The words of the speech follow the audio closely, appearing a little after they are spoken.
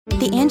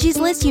The Angie's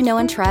List you know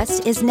and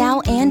trust is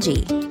now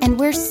Angie, and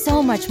we're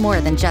so much more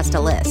than just a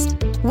list.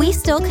 We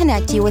still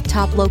connect you with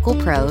top local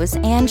pros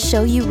and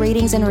show you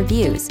ratings and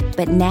reviews,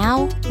 but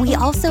now we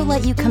also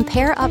let you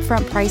compare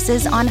upfront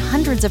prices on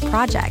hundreds of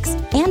projects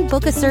and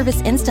book a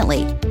service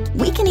instantly.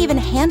 We can even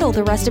handle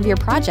the rest of your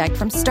project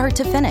from start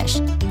to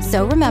finish.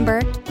 So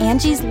remember,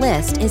 Angie's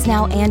List is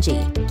now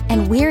Angie,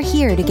 and we're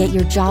here to get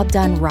your job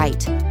done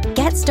right.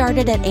 Get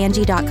started at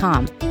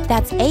Angie.com.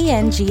 That's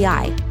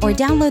ANGI, or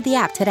download the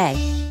app today.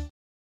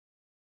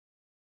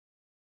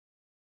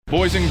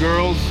 Boys and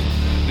girls,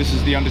 this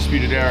is the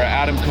Undisputed Era.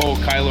 Adam Cole,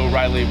 Kyle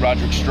O'Reilly,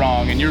 Roderick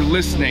Strong, and you're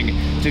listening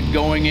to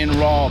Going In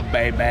Raw,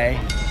 baby.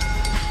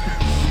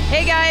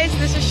 Hey guys,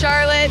 this is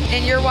Charlotte,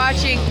 and you're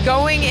watching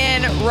Going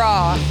In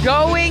Raw.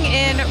 Going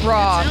In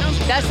Raw.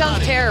 That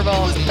sounds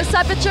terrible. What's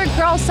up, it's your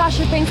girl,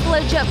 Sasha Banks, the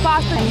legit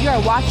boss, and you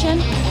are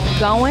watching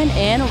Going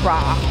In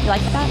Raw. You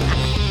like that?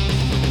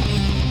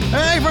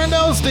 Hey,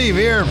 friendo, Steve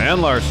here.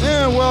 And Larson.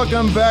 And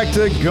welcome back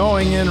to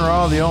Going In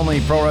Raw, the only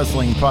pro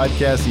wrestling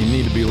podcast you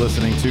need to be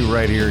listening to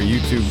right here,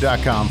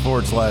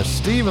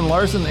 youtube.com/Steve and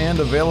Larson, and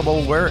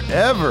available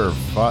wherever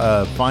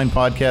fine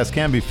podcasts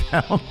can be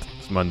found.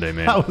 It's Monday,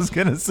 man. I was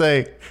gonna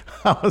say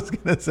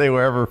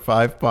wherever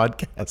 5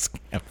 podcasts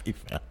can be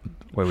found.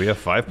 Wait, we have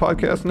 5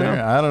 podcasts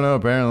now? I don't know,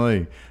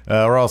 apparently.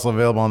 We're also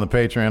available on the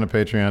Patreon at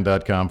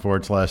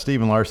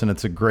patreon.com/Steve and Larson.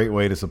 It's a great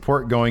way to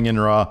support Going In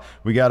Raw.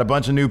 We got a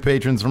bunch of new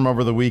patrons from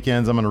over the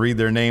weekends. I'm going to read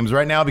their names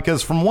right now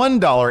because from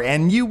 $1,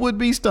 and you would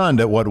be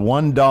stunned at what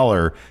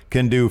 $1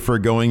 can do for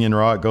Going In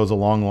Raw. It goes a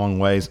long, long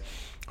ways.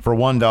 For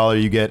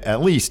 $1,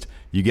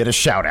 you get a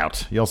shout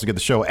out. You also get the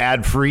show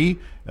ad free.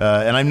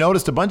 And I've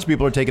noticed a bunch of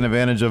people are taking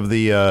advantage of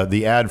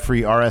the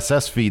ad-free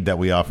RSS feed that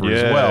we offer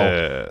as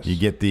well. You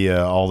get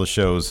all the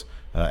shows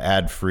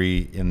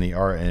ad-free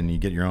and you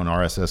get your own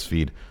RSS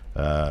feed.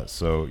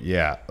 So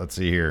yeah, let's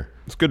see here.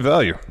 It's good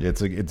value.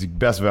 It's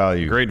best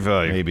value. Great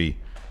value. Maybe.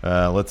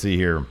 Let's see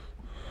here.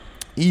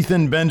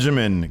 Ethan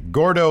Benjamin,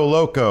 Gordo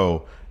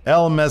Loco,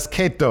 El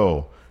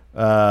Mezquito,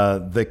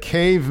 the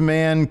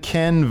Caveman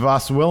Ken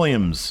Voss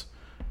Williams,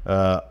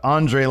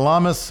 Andre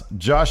Lamas,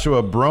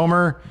 Joshua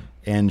Bromer,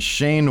 and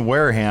Shane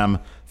Wareham.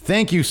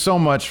 Thank you so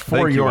much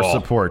for your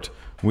support.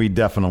 We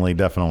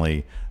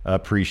definitely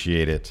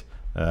appreciate it.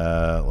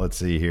 Let's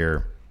see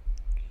here.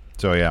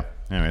 So yeah.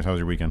 Anyways, how was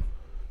your weekend?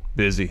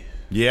 Busy.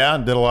 Yeah,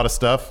 did a lot of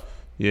stuff.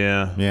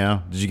 Yeah.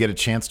 Did you get a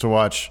chance to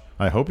watch?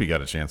 I hope you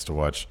got a chance to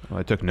watch. Well,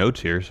 I took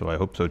notes here, so I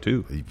hope so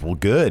too. Well,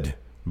 good.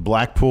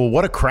 Blackpool,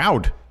 what a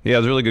crowd. Yeah, it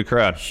was a really good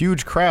crowd.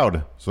 Huge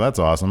crowd. So that's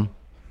awesome.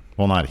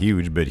 Well, not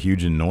huge, but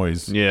huge in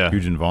noise. Yeah.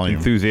 Huge in volume.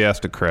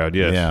 Enthusiastic crowd,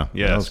 yes. Yeah.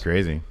 Yes. That was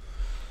crazy.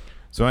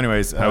 So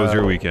anyways. How was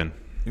your weekend?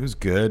 It was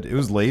good. It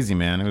was lazy,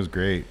 man. It was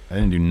great. I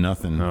didn't do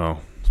nothing. Oh.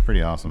 It's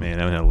pretty awesome. Man,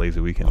 I haven't had a lazy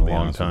weekend in a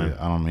long time.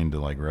 I don't mean to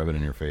rub it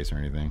in your face or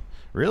anything.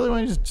 Really? Why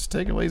don't you just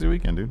take a lazy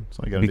weekend, dude? That's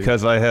all you gotta do.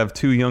 Because I have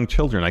 2 young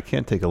children. I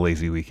can't take a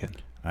lazy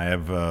weekend. I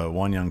have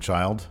 1 young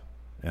child,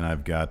 and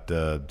I've got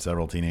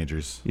several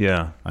teenagers.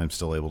 Yeah. I'm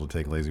still able to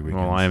take lazy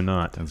weekends. Well, I am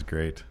not. That's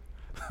great.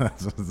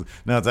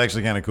 No, it's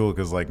actually kind of cool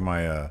because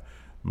my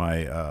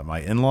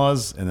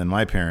in-laws and then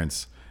my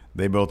parents,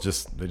 they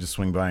just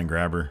swing by and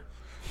grab her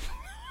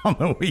on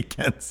the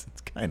weekends.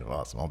 It's kind of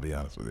awesome, I'll be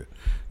honest with you.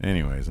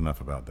 Anyways,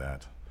 enough about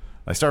that.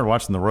 I started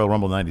watching the Royal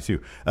Rumble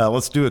 92.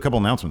 Let's do a couple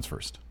announcements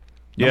first.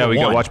 Yeah, we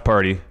got Watch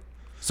Party.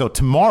 So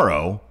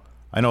tomorrow,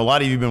 I know a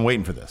lot of you have been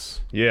waiting for this.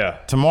 Yeah.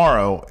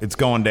 Tomorrow, it's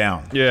going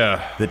down.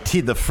 Yeah.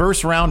 The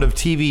first round of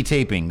TV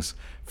tapings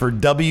for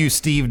W.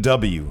 Steve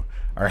W.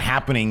 are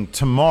happening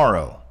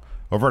tomorrow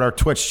over at our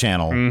Twitch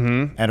channel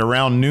at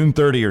around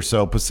 12:30 or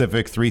so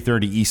Pacific,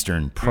 3:30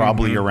 Eastern,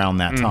 probably around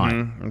that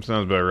time. That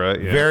sounds about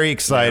right. Yeah. Very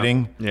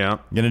exciting. Yeah.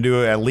 Gonna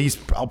do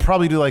I'll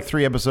probably do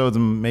 3 episodes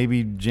and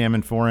maybe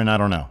jamming 4 in. I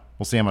don't know.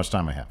 We'll see how much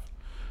time I have.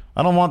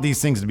 I don't want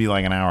these things to be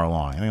an hour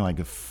long. I think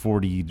a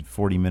 40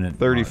 minute.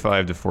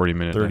 35 to 40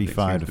 minutes.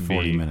 35 to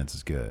 40 minutes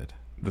is good.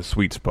 The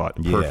sweet spot.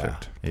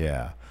 Perfect.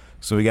 Yeah.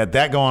 So we got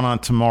that going on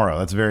tomorrow.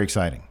 That's very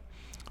exciting.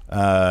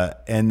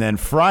 And then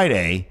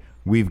Friday,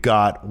 we've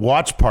got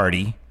Watch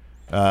Party,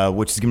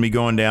 which is going to be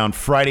going down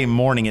Friday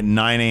morning at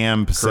 9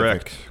 a.m.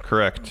 Pacific.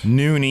 Correct.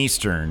 Noon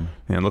Eastern.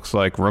 And it looks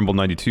like Rumble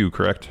 92,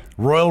 correct?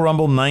 Royal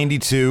Rumble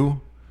 92.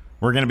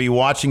 We're going to be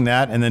watching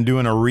that and then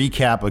doing a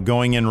recap, a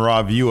Going In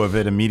Raw view of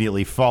it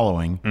immediately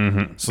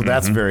following. So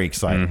that's very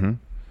exciting.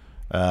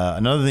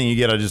 Another thing you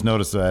get, I just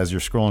noticed as you're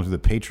scrolling through the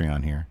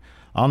Patreon here,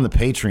 on the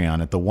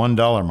Patreon at the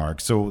 $1 mark,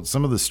 so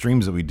some of the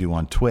streams that we do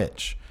on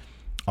Twitch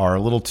are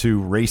a little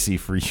too racy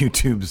for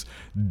YouTube's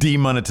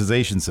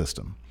demonetization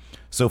system.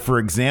 So, for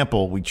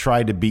example, we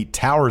tried to beat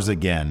Towers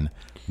again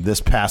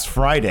this past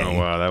Friday. Oh,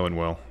 wow, that went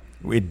well.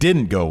 It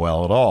didn't go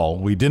well at all.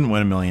 We didn't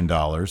win $1 million.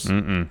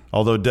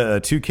 Although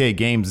 2K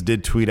Games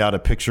did tweet out a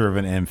picture of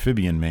an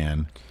amphibian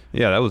man.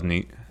 Yeah, that was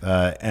neat.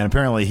 And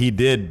apparently he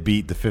did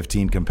beat the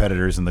 15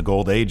 competitors in the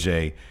Gold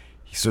AJ.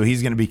 So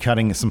he's going to be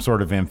cutting some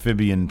sort of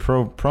amphibian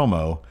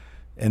promo,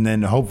 and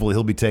then hopefully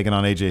he'll be taking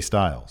on AJ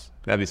Styles.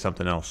 That'd be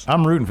something else.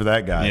 I'm rooting for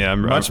that guy. Yeah,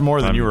 much more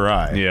than you or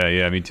I.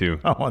 Yeah, me too.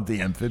 I want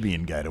the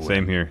amphibian guy to win.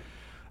 Same here.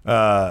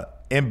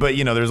 But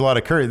there's a lot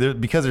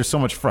of because there's so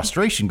much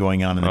frustration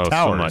going on in the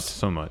towers.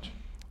 So much.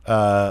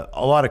 A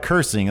lot of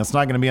cursing. It's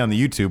not going to be on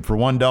the YouTube for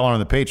 $1 on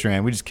the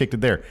Patreon. We just kicked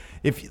it there.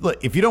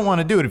 If you don't want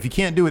to do it, if you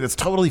can't do it, that's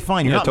totally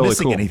fine. You're not totally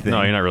missing cool. anything.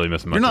 No, you're not really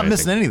missing much. You're not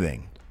missing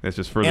anything. It's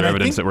just further And I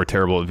evidence think- that we're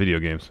terrible at video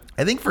games.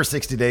 I think for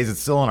 60 days, it's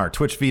still on our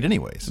Twitch feed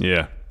anyways.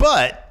 Yeah.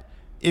 But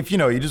if you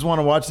just want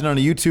to watch it on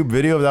a YouTube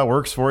video, if that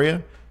works for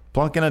you,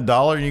 plunk in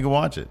 $1 and you can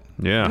watch it.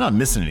 Yeah. You're not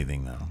missing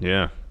anything though.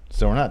 Yeah.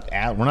 So we're not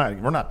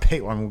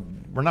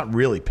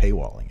really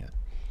paywalling it.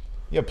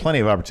 You have plenty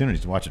of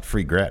opportunities to watch it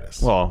free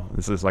gratis. Well,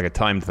 this is like a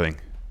timed thing.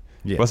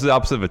 Yeah. What's the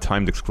opposite of a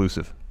timed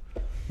exclusive?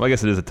 Well, I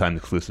guess it is a timed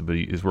exclusive, but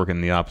it's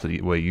working the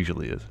opposite way it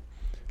usually is.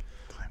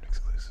 Timed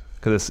exclusive.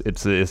 Because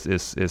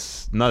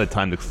it's not a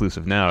timed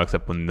exclusive now,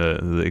 except when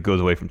it goes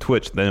away from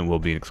Twitch, then it will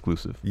be an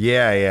exclusive.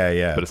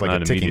 Yeah. But it's like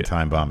not a ticking immediate.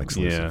 time bomb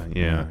exclusive.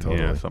 Yeah,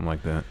 totally. something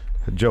like that.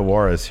 Joe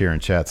Juarez here in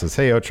chat says,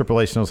 "Hey, Triple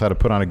H knows how to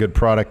put on a good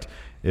product.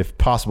 If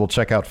possible,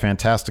 check out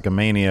Fantastica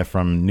Mania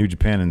from New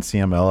Japan and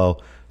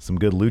CMLL. Some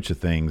good lucha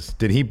things.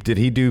 Did he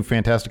do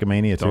Fantastica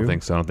Mania too? Don't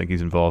think so. I don't think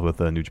he's involved with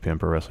New Japan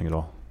Pro Wrestling at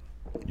all.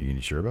 You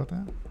sure about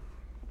that?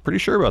 Pretty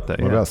sure about that.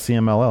 What yeah. about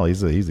CMLL?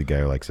 He's a guy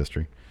who likes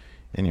history.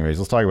 Anyways,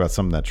 let's talk about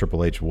something that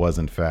Triple H was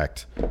in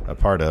fact a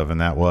part of, and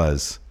that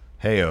was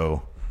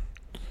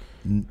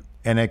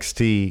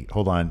NXT.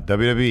 Hold on,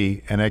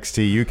 WWE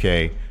NXT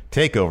UK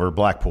Takeover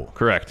Blackpool.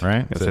 Correct.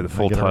 Right? Gotta say the Did I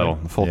full get it title.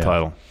 right? The full Yeah.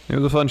 title. It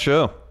was a fun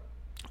show.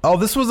 Oh,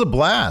 this was a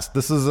blast.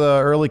 This is an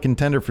early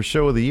contender for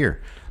show of the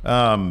year.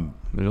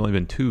 There's only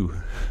been 2.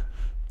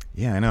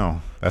 Yeah, I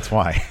know. That's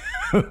why.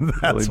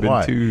 That's only been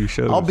why. 2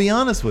 shows. I'll be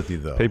honest with you,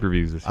 though.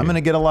 Pay-per-views this year. I'm going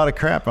to get a lot of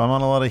crap. I'm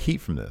on a lot of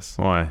heat from this.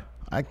 Why?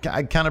 I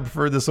kind of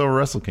prefer this over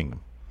Wrestle Kingdom,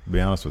 to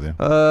be honest with you.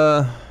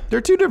 Uh,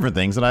 They're two different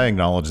things, and I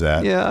acknowledge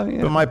that. Yeah.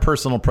 But my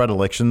personal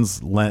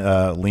predilections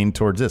lean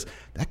towards this.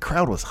 That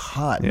crowd was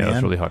hot, man. Yeah, it was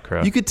a really hot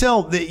crowd. You could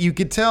tell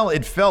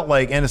it felt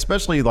like, and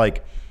especially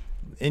like,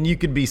 and you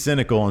could be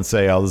cynical and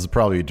say, oh, this is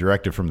probably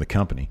directed from the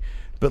company.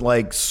 But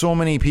like so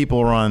many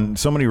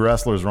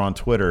wrestlers were on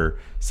Twitter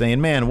saying,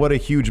 man, what a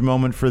huge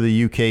moment for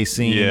the UK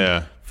scene.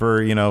 Yeah.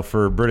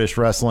 For British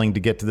wrestling to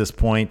get to this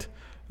point.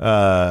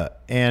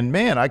 And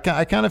man, I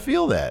kind of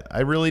feel that.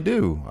 I really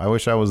do. I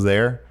wish I was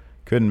there.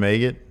 Couldn't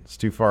make it. It's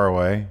too far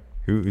away.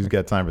 Who's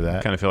got time for that?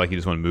 I kind of feel like you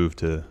just want to move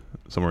to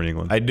somewhere in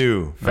England. I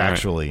do.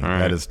 Factually, All right.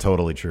 that is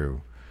totally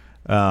true.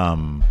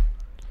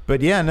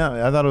 But yeah,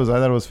 no, I thought it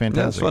was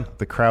fantastic. Yeah, it was fun.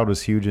 The crowd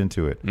was huge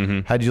into it.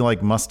 Mm-hmm. How'd you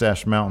like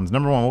Mustache Mountains?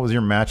 Number one, what was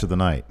your match of the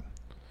night?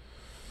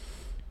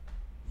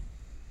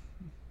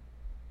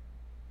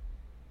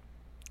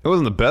 It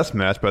wasn't the best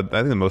match, but I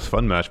think the most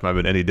fun match might have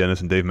been Eddie Dennis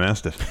and Dave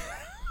Mastiff.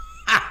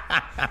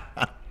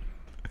 I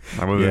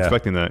wasn't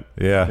expecting that.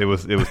 Yeah. It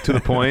was to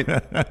the point.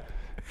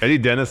 Eddie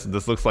Dennis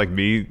just looks like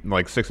me,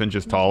 like 6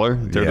 inches taller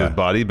in terms of his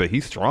body, but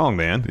he's strong,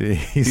 man.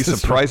 He's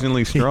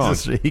surprisingly strong.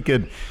 He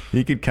could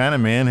kind of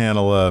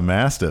manhandle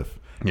Mastiff.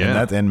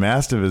 Yeah. And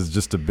Mastiff is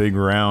just a big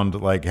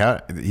round, like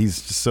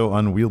he's just so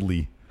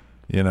unwieldy.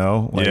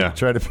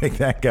 Try to pick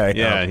that guy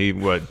Yeah, up.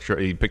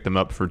 he picked him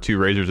up for 2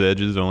 razor's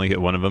edges, only hit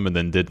one of them, and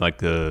then did like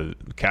the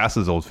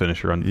Cass's old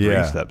finisher on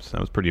 3 steps.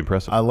 That was pretty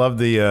impressive. I love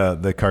the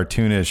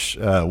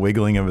cartoonish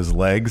wiggling of his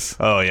legs.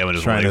 Oh yeah, when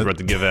his legs were about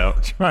to give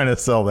out. Trying to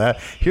sell that.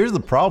 Here's the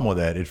problem with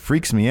that. It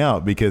freaks me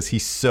out because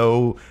he's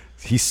so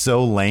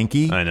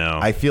lanky. I know.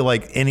 I feel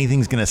like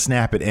anything's gonna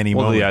snap at any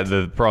Well, moment. yeah,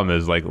 the problem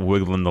is like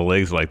wiggling the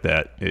legs like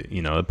that.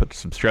 It puts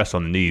some stress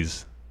on the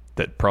knees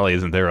that probably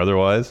isn't there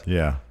otherwise.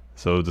 Yeah.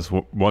 So just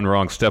one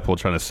wrong step while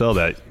trying to sell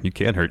that, you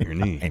can hurt your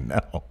knee.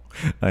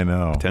 I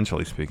know.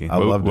 Potentially speaking. I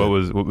loved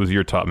it. What was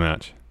your top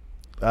match?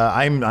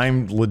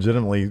 I'm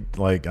legitimately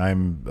like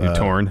I'm. You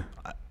torn?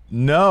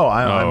 No,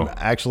 I'm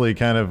actually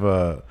kind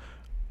of.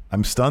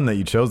 I'm stunned that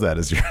you chose that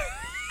as your.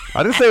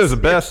 I didn't say it was the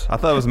best. I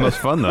thought it was the most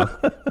fun though.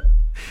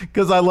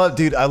 Because I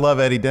love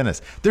Eddie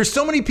Dennis. There's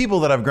so many people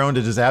that I've grown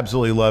to just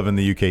absolutely love in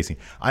the UK scene.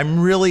 I'm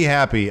really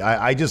happy.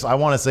 I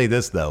want to say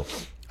this though.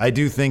 I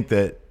do think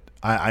that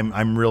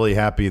I'm really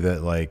happy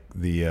that like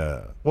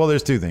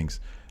there's 2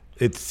 things.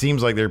 It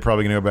seems like they're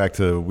probably going to go back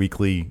to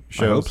weekly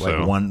shows,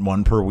 like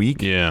one per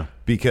week. Yeah.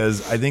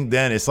 Because I think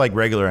then it's like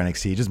regular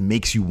NXT. It just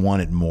makes you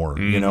want it more.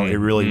 Mm-hmm. It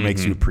really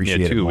makes you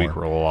appreciate it more. 2 a week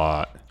were a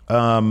lot.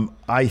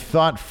 I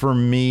thought for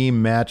me,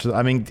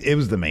 it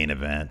was the main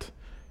event.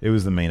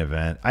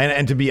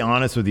 And to be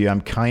honest with you,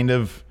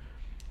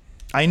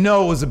 I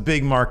know it was a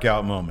big mark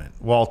out moment.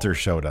 Walter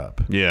showed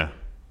up. Yeah.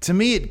 To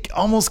me, it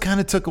almost kind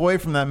of took away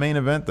from that main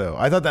event, though.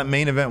 I thought that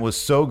main event was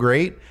so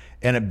great,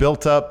 and it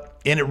built up,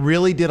 and it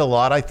really did a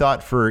lot, I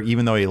thought,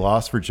 even though he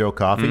lost for Joe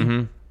Coffey.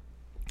 Mm-hmm.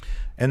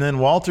 And then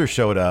Walter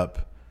showed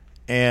up,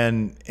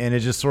 and it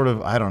just sort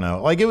of, I don't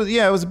know. Like, it was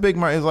a big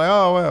mark. It was like,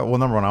 oh, well,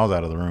 number one, I was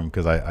out of the room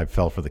because I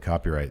fell for the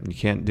copyright. You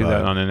can't do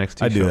that on an NXT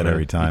show. I do that man.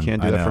 every time. You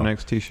can't do I that for know. an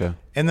NXT show.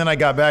 And then I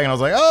got back, and I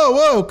was like, oh,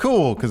 whoa,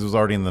 cool, because it was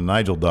already in the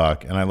Nigel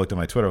doc, and I looked at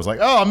my Twitter. I was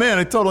like, oh, man,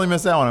 I totally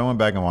missed that one. I went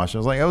back and watched it. I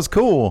was like, that was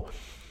cool.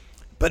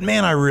 But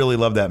man, I really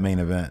love that main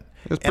event.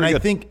 And I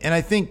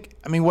think,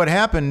 what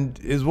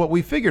happened is what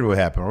we figured would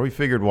happen, or we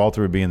figured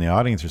Walter would be in the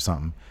audience or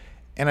something.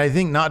 And I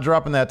think not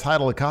dropping that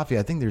title of Coffey,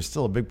 I think there's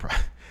still a big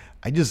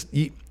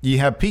you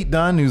have Pete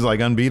Dunne, who's like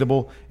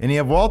unbeatable, and you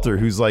have Walter,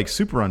 who's like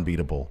super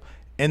unbeatable.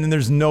 And then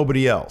there's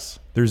nobody else.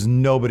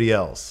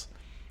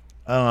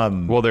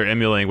 Well, they're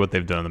emulating what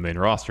they've done on the main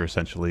roster,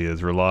 essentially,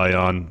 is rely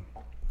on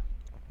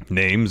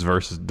names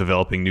versus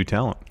developing new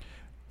talent.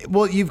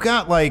 Well, you've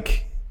got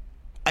like,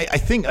 I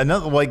think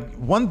another, like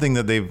one thing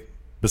that they've,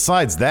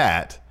 besides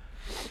that,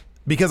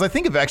 because I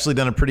think have actually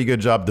done a pretty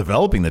good job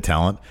developing the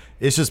talent,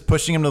 it's just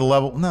pushing him to the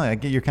level. No,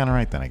 you're kind of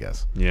right then, I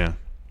guess. Yeah.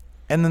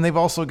 And then they've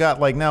also got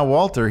like now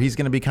Walter, he's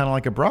going to be kind of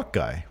like a Brock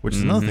guy, which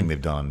is another thing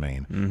they've done on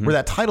Maine, where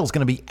that title's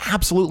going to be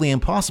absolutely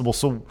impossible.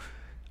 So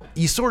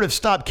you sort of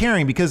stop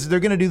caring because they're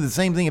going to do the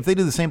same thing. If they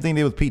do the same thing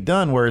they did with Pete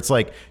Dunne, where it's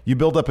like you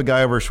build up a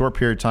guy over a short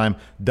period of time,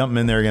 dump him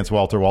in there against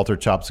Walter, Walter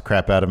chops the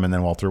crap out of him, and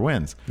then Walter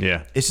wins.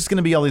 Yeah. It's just going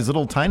to be all these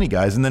little tiny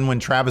guys. And then when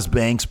Travis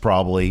Banks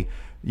probably,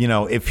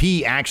 if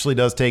he actually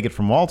does take it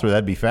from Walter,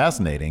 that'd be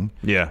fascinating.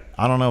 Yeah.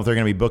 I don't know if they're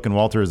going to be booking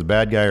Walter as a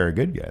bad guy or a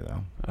good guy,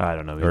 though. I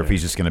don't know either. Or if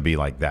he's just going to be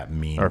like that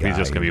mean guy. Or if he's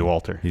just going to be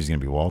Walter. He's going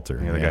to be Walter.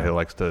 The guy who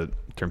likes to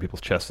turn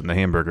people's chests into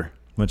hamburger.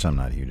 Which I'm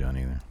not huge on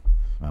either.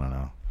 I don't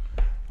know.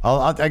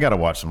 I got to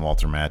watch some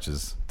Walter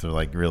matches to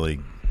like really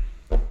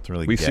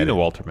We've seen a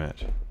Walter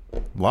match.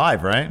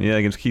 Live, right? Yeah,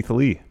 against Keith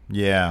Lee.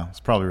 Yeah, it's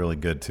probably really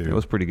good too. It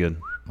was pretty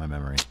good. My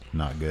memory,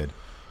 not good.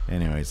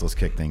 Anyways, let's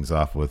kick things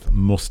off with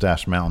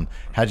Mustache Mountain.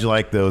 How'd you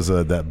like those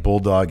that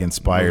Bulldog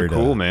inspired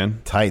cool,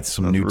 man. tights?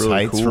 Some new really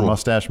tights cool. for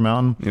Mustache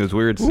Mountain. It was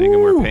weird seeing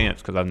him wear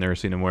pants because I've never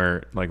seen him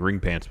wear like ring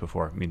pants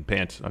before. I mean,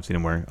 pants I've seen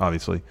him wear,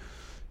 obviously.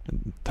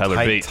 Tyler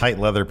Bate, tight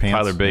leather pants.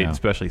 Tyler Bate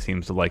especially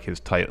seems to like his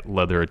tight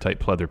leather or tight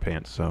pleather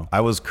pants. So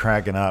I was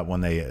cracking up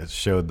when they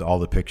showed all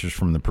the pictures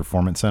from the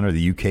Performance Center,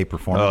 the UK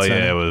Performance Center.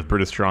 Oh yeah, it was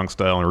British Strong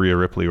Style and Rhea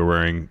Ripley were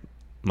wearing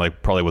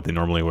like probably what they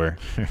normally wear,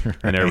 right.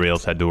 And everybody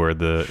else had to wear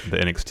the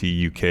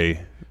NXT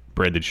UK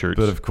branded shirts.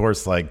 But of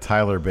course, like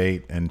Tyler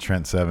Bate and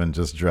Trent Seven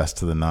just dressed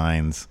to the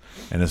nines,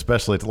 and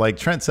especially like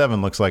Trent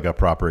Seven looks like a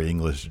proper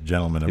English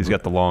gentleman. He's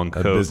got the long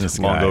coat, business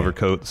long guy.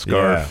 Overcoat,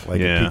 scarf,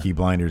 a Peaky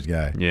Blinders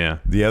guy. Yeah.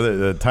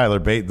 The Tyler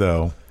Bate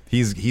though,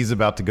 he's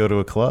about to go to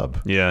a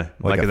club. Yeah,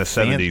 like in the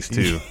 70s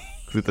too.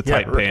 With the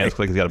tight pants,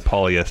 like he's got a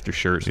polyester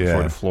shirt, some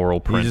sort of floral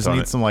print. He just on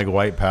needs it. some like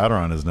white powder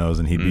on his nose,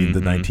 and he'd be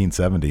the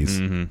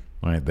 1970s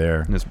right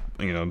there. And it's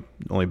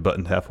only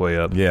buttoned halfway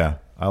up. Yeah.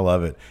 I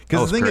love it.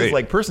 Because the thing is,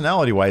 like,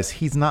 personality-wise,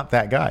 he's not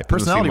that guy.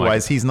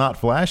 Personality-wise, he's not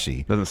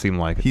flashy. Doesn't seem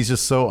like it. He's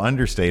just so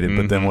understated,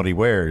 but then what he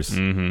wears,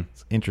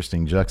 it's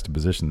interesting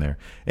juxtaposition there.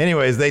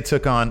 Anyways, they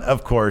took on,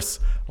 of course,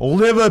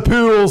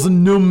 Liverpool's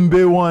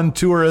number one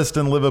tourist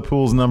and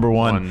Liverpool's number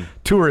one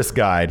tourist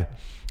guide.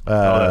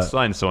 That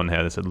sign someone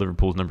had that said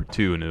Liverpool's number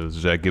 2, and it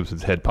was Jack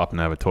Gibson's head popping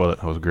out of a toilet.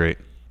 That was great.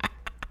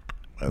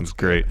 That's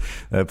great.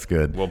 That's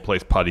good.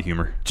 Well-placed potty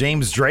humor.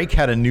 James Drake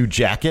had a new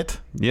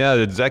jacket.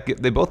 Yeah,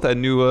 they both had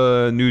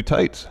new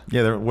tights.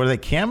 Yeah, were they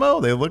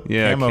camo? They look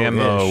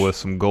camo with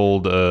some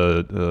gold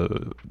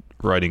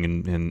writing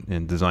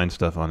and design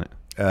stuff on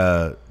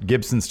it.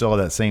 Gibson still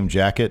had that same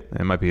jacket.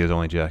 It might be his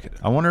only jacket.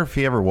 I wonder if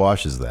he ever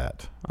washes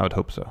that. I would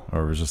hope so.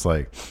 Or it was just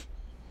like,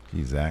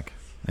 geez, Zach.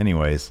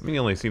 Anyways. I mean, he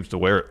only seems to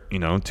wear it,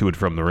 to and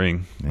from the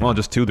ring. Yeah. Well,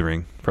 just to the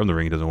ring. From the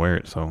ring, he doesn't wear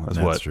it. So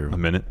that's true. A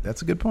minute?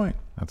 That's a good point.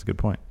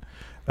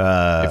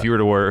 If you were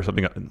to wear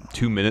something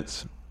 2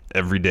 minutes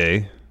every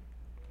day,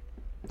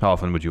 how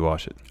often would you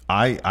wash it?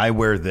 I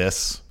wear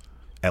this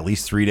at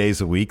least 3 days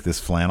a week, this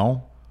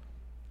flannel.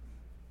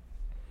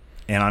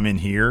 And I'm in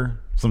here.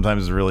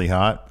 Sometimes it's really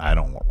hot. I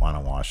don't want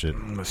to wash it.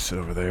 Let's sit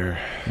over there.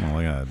 Oh,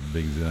 look at that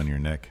big zit on your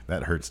neck.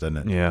 That hurts, doesn't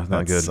it? Yeah,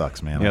 not good. That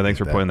sucks, man. Yeah, thanks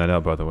for pointing that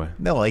out, by the way.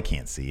 No, I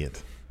can't see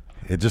it.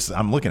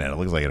 I'm looking at it. It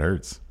looks like it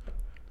hurts.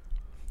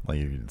 Like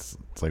it's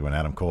like when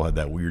Adam Cole had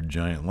that weird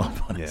giant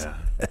lump on his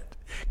head.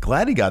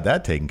 Glad he got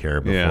that taken care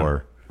of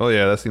before. Yeah. Oh,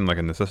 yeah, that seemed like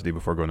a necessity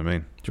before going to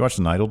Maine. Did you watch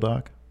the Neidl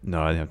doc?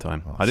 No, I didn't have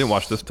time. I didn't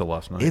watch this till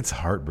last night. It's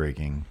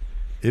heartbreaking.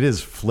 It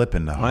is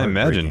flipping heartbreaking. I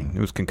imagine. It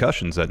was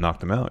concussions that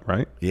knocked him out,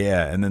 right?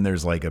 Yeah, and then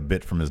there's like a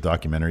bit from his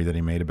documentary that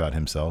he made about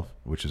himself,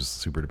 which is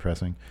super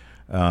depressing,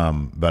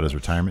 about his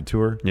retirement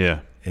tour. Yeah.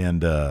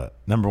 And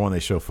number one, they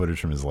show footage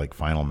from his like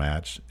final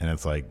match, and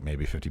it's like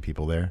maybe 50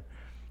 people there,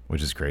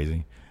 which is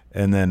crazy.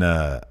 And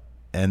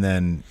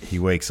then he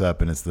wakes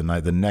up, and it's the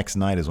night. The next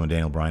night is when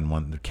Daniel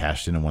Bryan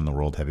cashed in and won the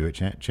World Heavyweight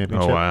Championship.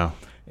 Oh wow!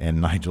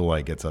 And Nigel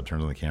like gets up,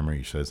 turns on the camera,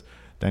 he says,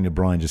 "Daniel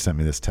Bryan just sent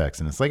me this text,"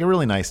 and it's like a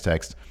really nice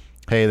text.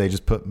 Hey, they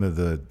just put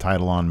the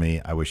title on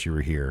me. I wish you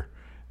were here.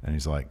 And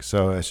he's like,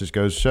 so it just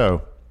goes to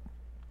show,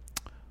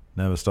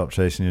 never stop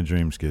chasing your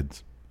dreams,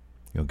 kids.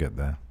 You'll get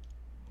there.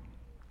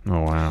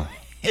 Oh wow!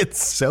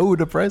 It's so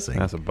depressing.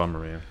 That's a bummer,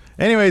 man.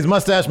 Anyways,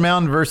 Mustache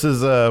Mountain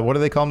versus, what do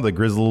they call them? The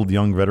grizzled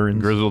young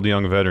veterans? Grizzled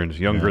young veterans.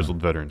 Grizzled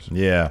veterans.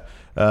 Yeah.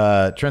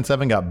 Trent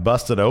Seven got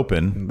busted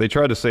open. They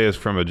tried to say it's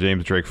from a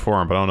James Drake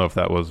forearm, but I don't know if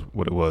that was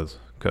what it was,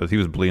 because he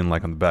was bleeding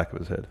like on the back of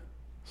his head.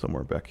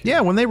 Somewhere back here.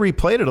 Yeah, when they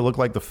replayed it, it looked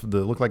like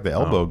the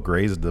elbow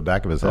grazed the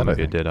back of his head.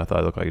 Maybe it did. I thought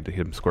it looked like it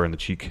hit him square in the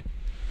cheek.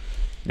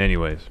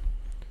 Anyways.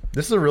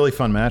 This is a really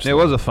fun match. It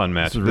was a fun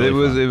match. Really it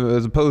was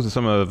as opposed to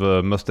some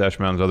of Mustache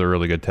Mountain's other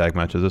really good tag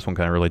matches. This one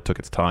kind of really took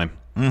its time.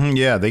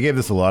 Yeah, they gave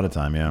this a lot of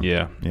time.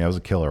 Yeah. It was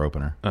a killer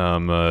opener.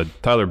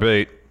 Tyler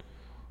Bate,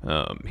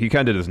 he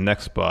kind of did his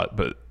neck spot,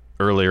 but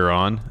earlier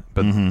on,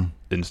 but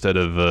instead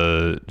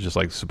of just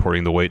like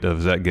supporting the weight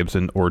of Zach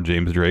Gibson or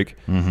James Drake,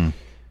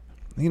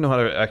 you know how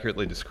to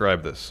accurately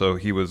describe this. So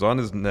he was on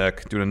his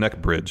neck doing a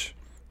neck bridge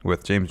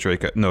with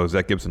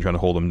Zach Gibson trying to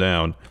hold him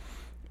down,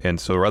 and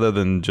so rather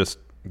than just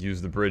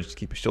use the bridge to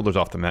keep his shoulders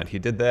off the mat, he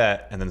did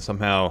that and then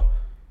somehow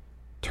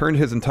turned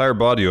his entire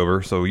body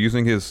over. So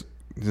using his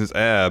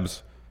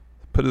abs,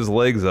 put his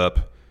legs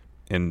up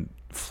and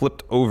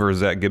flipped over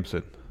Zach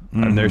Gibson.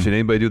 I've never seen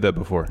anybody do that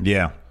before.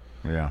 Yeah.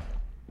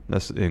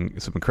 That's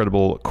some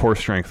incredible core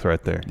strength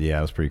right there. Yeah,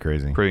 it was pretty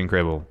crazy. Pretty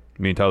incredible.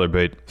 Me and Tyler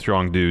Bate,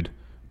 strong dude,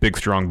 big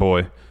strong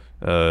boy,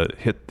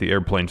 hit the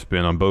airplane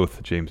spin on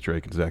both James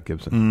Drake and Zach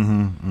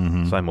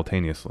Gibson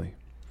simultaneously.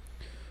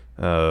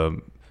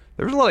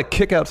 There was a lot of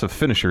kickouts of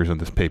finishers in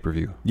this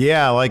pay-per-view.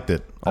 Yeah, I liked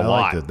it. I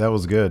liked it. That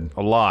was good.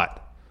 A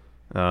lot.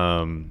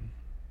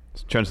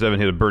 Trent Seven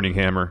hit a burning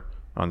hammer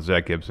on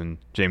Zach Gibson.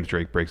 James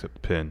Drake breaks up the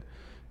pin.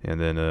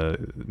 And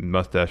then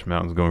Mustache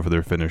Mountain's going for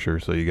their finisher.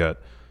 So you got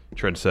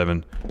Trent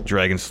Seven,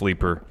 Dragon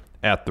Sleeper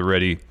at the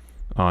ready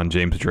on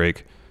James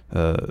Drake.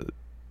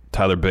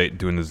 Tyler Bate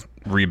doing his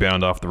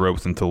rebound off the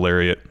ropes into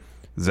lariat.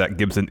 Zach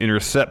Gibson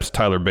intercepts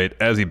Tyler Bate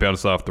as he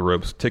bounces off the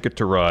ropes. Ticket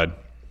to ride.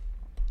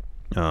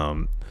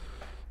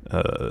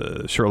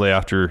 Shortly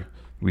after,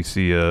 we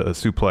see a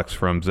suplex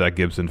from Zach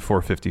Gibson,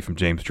 450 from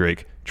James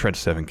Drake. Trent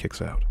Seven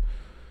kicks out.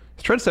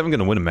 Is Trent Seven going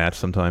to win a match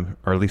sometime,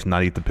 or at least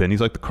not eat the pin?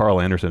 He's like the Carl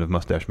Anderson of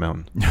Mustache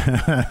Mountain.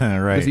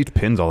 Right. He just eats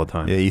pins all the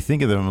time. Yeah, you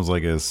think of them as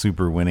like a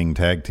super winning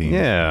tag team.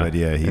 Yeah. But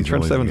yeah, and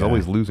Trent Seven's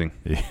always losing.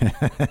 Yeah.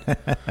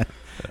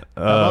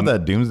 How about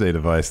that Doomsday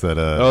device that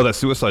that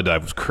suicide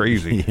dive was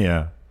crazy.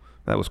 Yeah.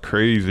 That was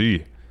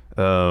crazy.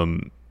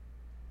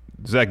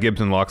 Zach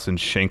Gibson locks in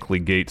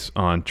Shankly Gates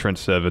on Trent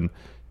Seven.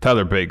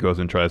 Tyler Bate goes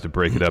and tries to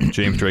break it up.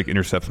 James Drake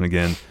intercepts him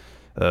again.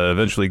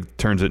 Eventually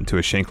turns it into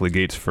a Shankly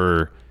Gates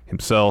for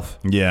himself.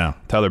 Yeah.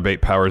 Tyler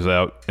Bate powers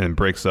out and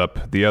breaks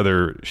up the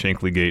other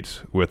Shankly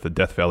Gates with the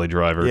Death Valley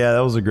driver. Yeah, that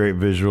was a great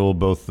visual.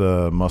 Both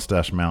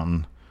Mustache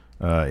Mountain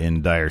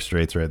in dire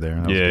straits right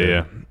there.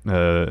 Yeah.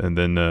 And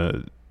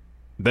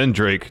then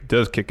Drake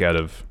does kick out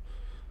of,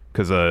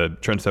 because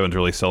Trent Seven's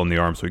really selling the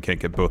arm, so he can't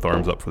get both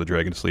arms up for the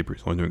Dragon Sleeper.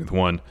 He's only doing it with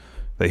one.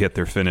 They hit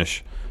their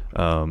finish,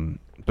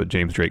 but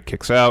James Drake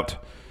kicks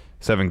out.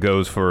 Seven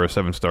goes for a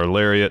 7-star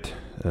lariat.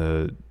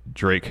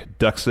 Drake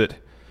ducks it,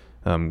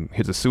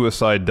 hits a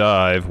suicide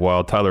dive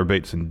while Tyler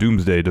Bate's in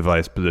Doomsday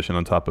device position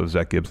on top of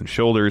Zach Gibson's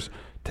shoulders,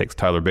 takes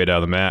Tyler Bate out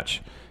of the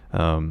match,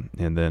 and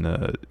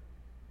then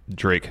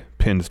Drake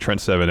pins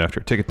Trent Seven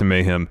after a Ticket to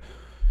Mayhem.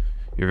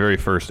 Your very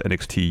first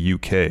NXT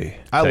UK.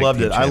 I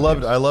loved it. I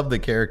loved the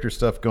character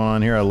stuff going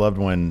on here. I loved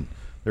when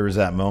there was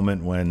that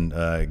moment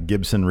when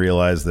Gibson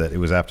realized that it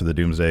was after the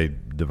Doomsday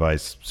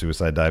device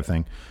suicide dive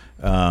thing.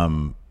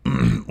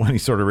 When he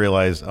sort of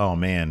realized, oh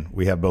man,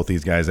 we have both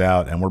these guys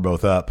out and we're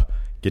both up.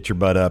 Get your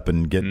butt up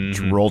and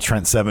roll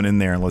Trent Seven in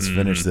there and let's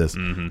finish this.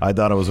 I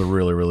thought it was a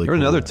really, really There was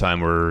cool. another time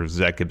where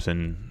Zach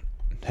Gibson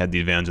had the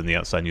advantage on the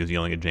outside and he was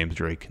yelling at James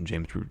Drake, and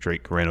James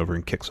Drake ran over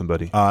and kicked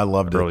somebody. I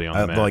loved early it. on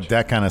the match. Like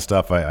that kind of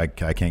stuff I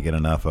can't get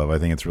enough of. I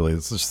think it's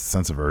just a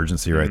sense of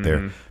urgency right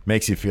there.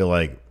 Makes you feel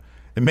like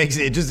it makes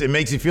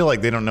you feel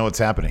like they don't know what's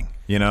happening.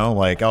 You know,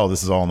 like, oh,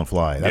 this is all on the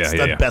fly. That's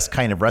the best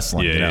kind of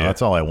wrestling.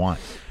 That's all I want.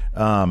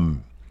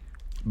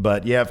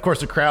 But yeah, of course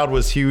the crowd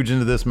was huge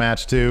into this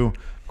match too.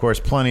 Of course,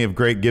 plenty of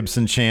great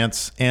Gibson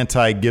chants,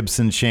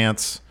 anti-Gibson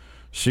chants,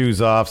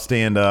 shoes off,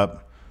 stand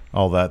up,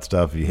 all that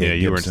stuff.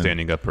 You weren't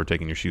standing up or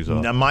taking your shoes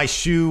off. Now, my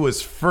shoe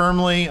was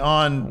firmly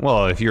on.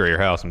 Well, if you're at your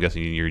house, I'm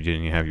guessing you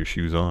didn't have your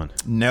shoes on.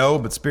 No,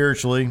 but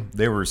spiritually,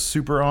 they were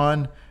super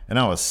on, and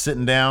I was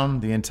sitting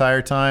down the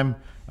entire time.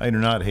 I do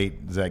not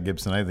hate Zach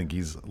Gibson. I think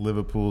he's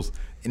Liverpool's.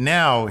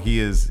 Now he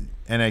is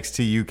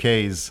NXT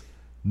UK's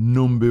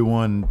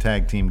 #1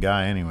 tag team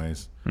guy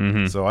anyways.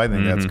 So I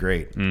think that's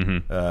great.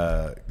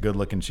 Good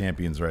looking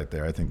champions right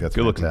there. I think that's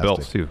good fantastic. looking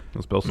belts too.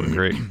 Those belts look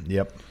great.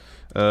 Yep.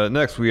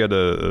 Next we had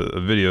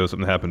a video.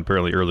 Something happened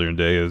apparently earlier in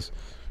the day. Is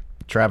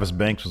Travis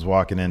Banks was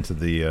walking into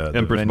the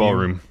Empress venue.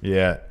 Ballroom.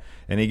 Yeah,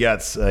 and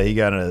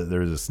there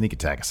was a sneak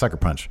attack, a sucker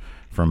punch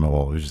from it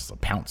was just a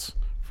pounce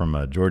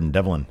from Jordan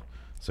Devlin.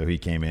 So he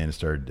came in and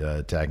started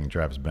attacking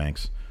Travis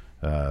Banks.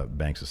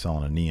 Banks is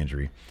selling a knee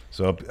injury.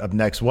 So up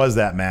next was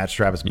that match,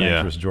 Travis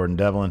Banks versus Jordan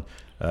Devlin.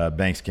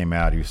 Banks came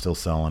out. He was still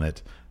selling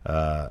it.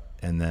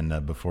 And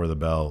then before the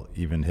bell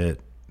even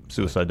hit,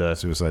 suicide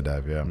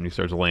dive. Yeah. And he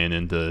starts laying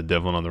into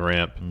Devlin on the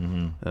ramp.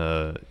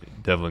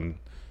 Devlin,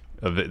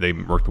 they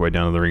worked their way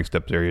down to the ring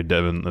steps area.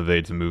 Devlin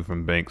evades a move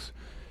from Banks,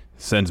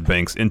 sends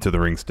Banks into the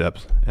ring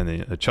steps, and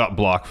then a chop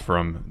block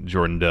from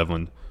Jordan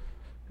Devlin,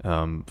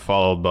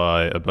 followed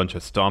by a bunch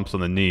of stomps on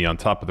the knee on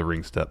top of the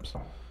ring steps.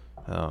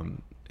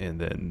 And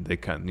then they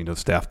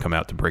staff come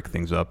out to break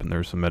things up, and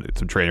there's some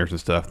trainers and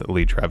stuff that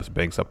lead Travis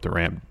Banks up the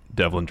ramp.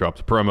 Devlin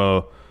drops a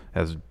promo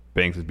as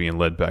Banks is being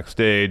led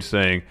backstage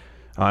saying,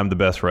 I'm the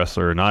best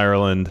wrestler in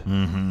Ireland.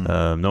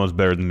 No one's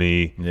better than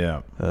me.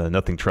 Yeah.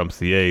 Nothing trumps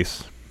the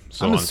ace.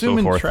 So I'm on and so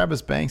assuming forth.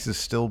 Travis Banks is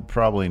still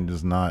probably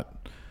does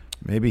not.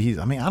 Maybe he's.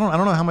 I mean, I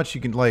don't know how much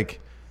you can like.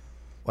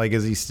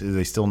 Is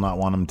they still not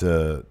want him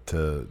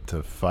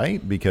to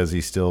fight because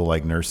he's still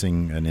like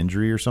nursing an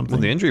injury or something?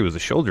 Well, the injury was a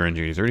shoulder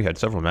injury. He's already had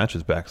several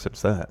matches back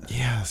since that.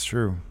 Yeah, that's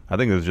true. I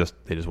think it was just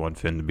they just want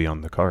Finn to be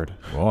on the card.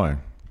 Boy,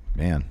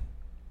 man.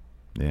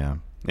 Yeah.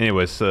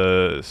 Anyways,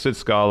 Sid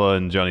Scala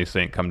and Johnny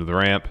Saint come to the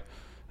ramp.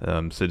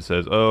 Sid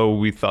says, "Oh,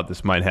 we thought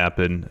this might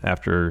happen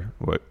after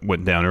what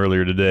went down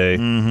earlier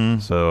today,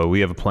 so we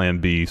have a plan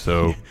B.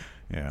 So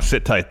Yeah.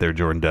 sit tight there,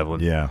 Jordan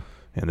Devlin." Yeah.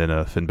 And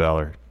then Finn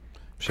Balor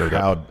showed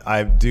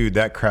up. Dude,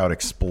 that crowd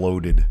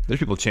exploded. There's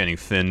people chanting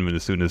Finn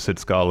as soon as Sid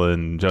Scala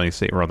and Johnny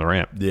Saint were on the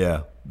ramp.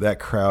 Yeah, that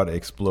crowd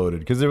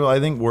exploded because I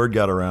think word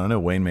got around. I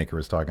know Waymaker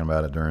was talking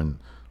about it during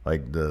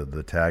like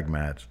the tag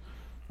match.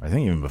 I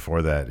think even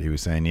before that, he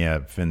was saying, "Yeah,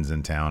 Finn's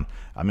in town."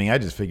 I mean, I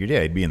just figured,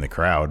 yeah, he'd be in the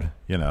crowd.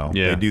 You know,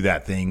 Yeah. they do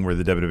that thing where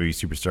the WWE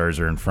superstars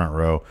are in front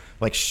row.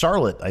 Like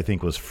Charlotte, I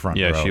think was front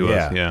row. Yeah, she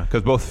was. Yeah,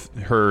 because both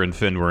her and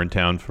Finn were in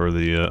town for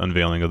the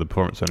unveiling of the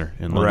Performance Center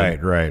in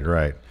London.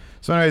 Right.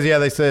 So, anyways, yeah,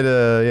 they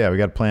said, we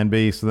got Plan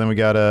B. So then we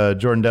got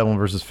Jordan Devlin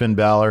versus Finn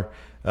Balor.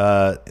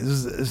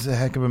 This is a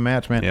heck of a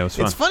match, man. Yeah, it was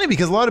fun. It's funny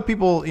because a lot of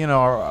people, you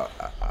know,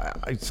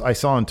 I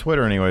saw on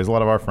Twitter, anyways, a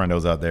lot of our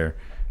friendos out there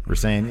were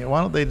saying, yeah,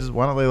 why don't they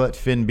let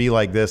Finn be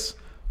like this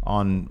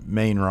on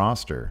main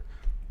roster?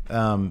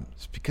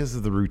 It's because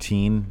of the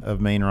routine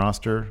of main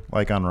roster.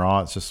 Like on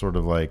Raw, it's just sort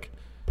of like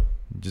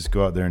just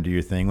go out there and do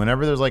your thing.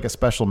 Whenever there's like a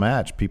special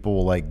match, people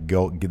will like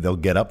they'll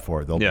get up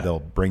for it. They'll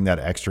bring that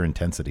extra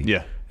intensity.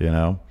 Yeah. You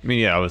know? I mean,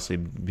 yeah, obviously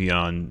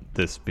beyond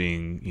this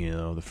being, you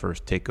know, the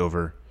first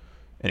takeover,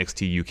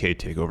 NXT UK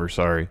takeover,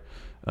 sorry,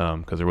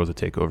 because there was a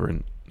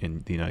takeover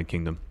in the United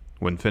Kingdom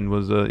when Finn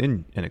was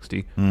in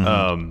NXT.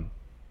 I'm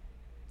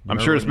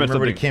sure it's meant Remember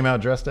what something. he came out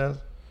dressed as?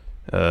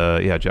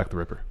 Yeah, Jack the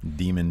Ripper.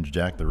 Demon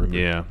Jack the Ripper.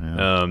 Yeah.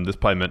 This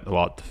probably meant a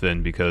lot to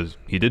Finn because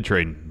he did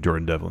trade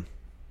Jordan Devlin.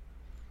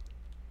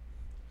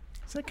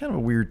 Is that kind of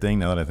a weird thing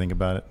now that I think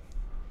about it?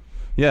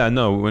 Yeah,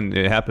 no, when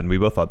it happened, we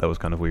both thought that was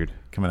kind of weird.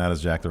 Coming out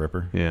as Jack the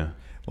Ripper. Yeah.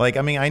 Like,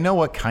 I mean, I know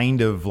what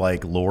kind of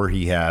like lore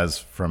he has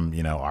from,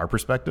 you know, our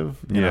perspective.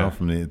 You know,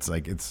 from I'm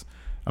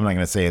not going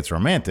to say it's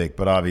romantic,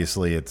 but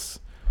obviously it's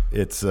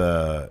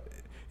not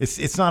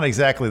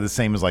exactly the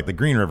same as like the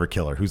Green River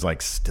Killer, who's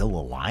like still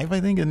alive,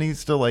 I think, and he's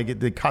still like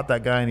they caught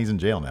that guy and he's in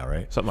jail now,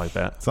 right? Something like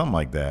that. Something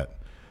like that.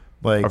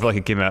 Like I feel like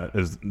it came out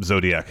as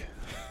Zodiac.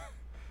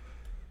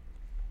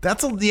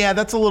 that's a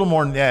little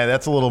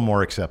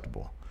more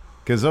acceptable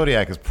because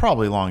Zodiac is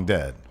probably long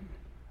dead,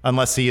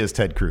 unless he is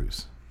Ted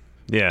Cruz.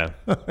 Yeah.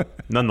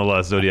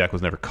 Nonetheless, Zodiac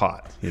was never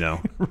caught, you know,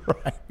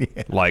 Right.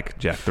 Yeah. like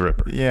Jack the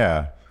Ripper.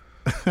 Yeah.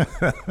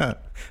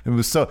 It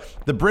was so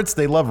the Brits,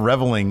 they love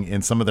reveling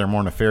in some of their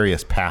more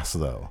nefarious past,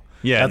 though.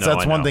 Yeah, that's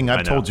I one know, thing I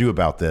I've told know. you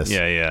about this.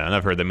 Yeah, and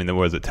I've heard. I mean, there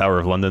was at Tower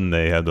of London.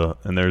 They had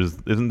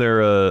isn't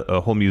there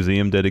a whole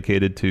museum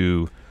dedicated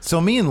to?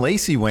 So me and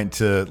Lacey went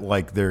to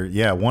like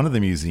one of the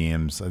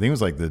museums. I think it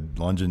was like the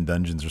London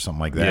Dungeons or something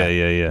like that.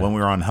 Yeah. When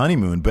we were on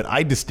honeymoon, but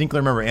I distinctly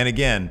remember. And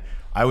again,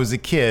 I was a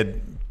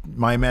kid.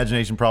 My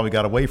imagination probably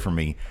got away from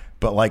me.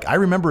 But like I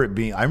remember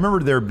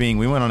there being.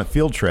 We went on a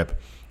field trip,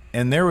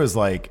 and there was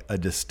like a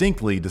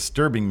distinctly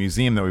disturbing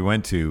museum that we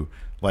went to,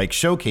 like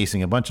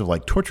showcasing a bunch of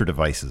like torture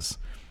devices.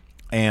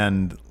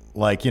 And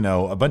like, you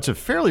know, a bunch of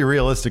fairly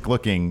realistic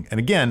looking, and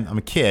again, I'm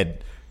a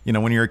kid. You know,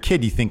 when you're a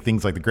kid, you think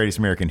things like The Greatest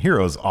American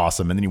Hero is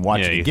awesome, and then you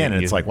watch it again,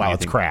 and it's like, wow,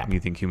 it's crap. You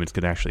think humans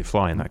could actually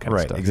fly and that kind of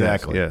Right, stuff.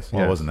 exactly. Yes.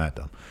 Well, it wasn't that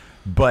dumb.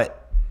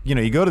 But, you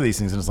know, you go to these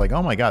things, and it's like,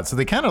 oh my God. So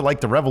they kind of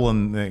like to revel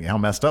in how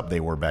messed up they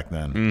were back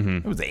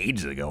then. It was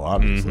ages ago,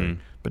 obviously.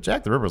 But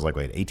Jack the Ripper was like,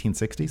 wait,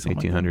 1860?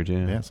 1800, like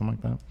yeah. Yeah, something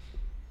like that.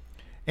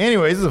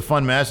 Anyways, this is a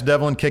fun match.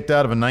 Devlin kicked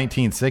out of a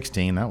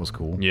 1916. That was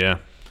cool. Yeah.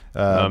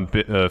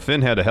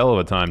 Finn had a hell of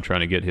a time trying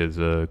to get his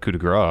coup de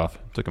grace off.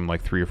 It took him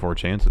like 3 or 4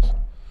 chances.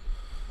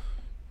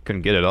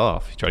 Couldn't get it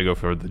off. He tried to go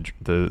for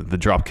the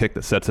drop kick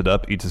that sets it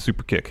up, eats a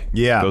super kick.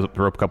 Yeah. Goes up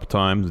the rope a couple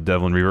times.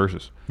 Devlin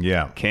reverses.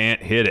 Yeah.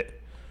 Can't hit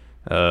it.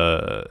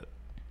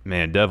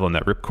 Man, Devlin,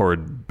 that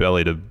ripcord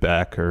belly to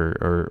back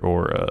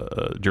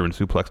or German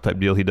suplex type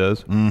deal he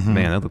does.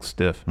 Man, that looks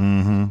stiff.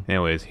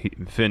 Anyways,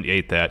 Finn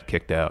ate that,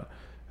 kicked out.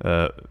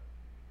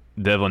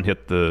 Devlin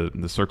hit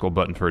the circle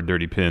button for a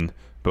dirty pin.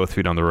 Both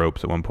feet on the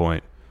ropes at one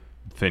point.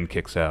 Finn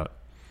kicks out.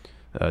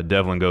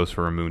 Devlin goes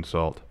for a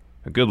moonsault.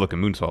 A good-looking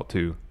moonsault,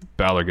 too.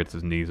 Balor gets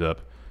his knees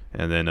up.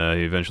 And then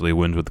he eventually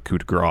wins with the coup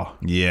de grace.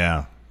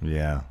 Yeah.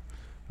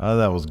 Oh,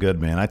 that was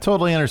good, man. I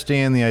totally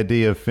understand the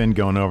idea of Finn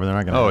going over. They're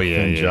not going to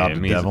Finn job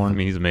to Devlin.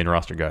 He's a main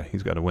roster guy.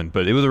 He's got to win.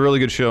 But it was a really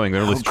good showing. A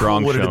really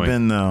strong would showing. it have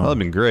been, though? That would have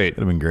been great. It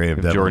would have been great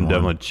if Jordan won.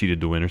 Devlin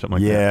cheated to win or something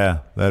like that. Yeah,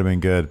 that would have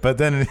been good. But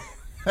then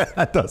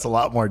that does a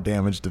lot more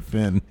damage to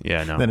Finn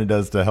than it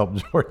does to help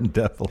Jordan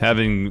Devlin.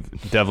 Having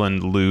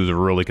Devlin lose a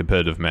really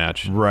competitive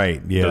match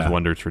does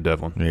wonders for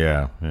Devlin.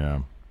 Yeah.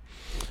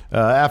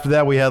 After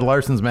that, we had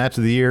Larson's match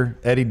of the year,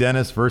 Eddie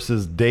Dennis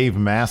versus Dave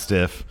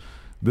Mastiff.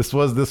 This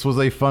was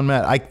a fun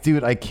match.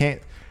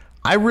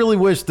 I really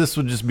wish this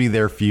would just be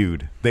their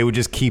feud. They would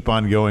just keep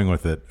on going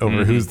with it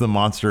over who's the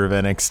monster of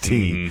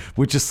NXT,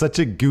 which is such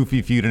a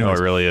goofy feud. No, it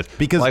really is.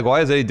 Because why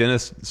is Eddie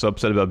Dennis so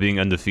upset about being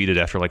undefeated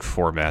after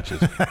 4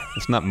 matches?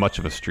 It's not much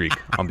of a streak,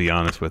 I'll be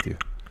honest with you.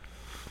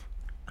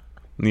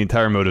 The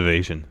entire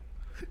motivation.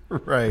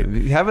 Right.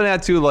 Have an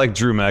attitude like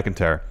Drew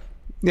McIntyre.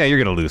 Yeah,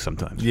 you're going to lose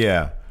sometimes.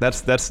 Yeah.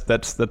 That's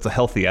a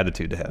healthy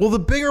attitude to have. Well, the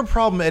bigger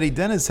problem Eddie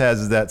Dennis has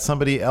is that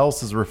somebody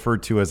else is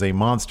referred to as a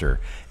monster.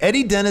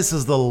 Eddie Dennis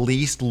is the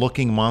least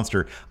looking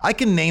monster. I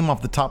can name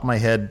off the top of my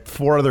head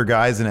 4 other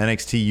guys in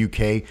NXT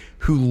UK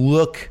who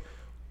look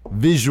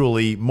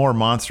visually more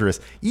monstrous.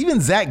 Even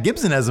Zach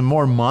Gibson has a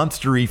more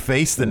monstery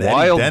face than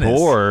Eddie Dennis. Wild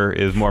Boar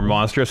is more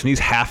monstrous, and he's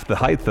half the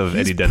height of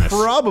Eddie Dennis.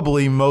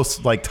 Probably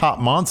most top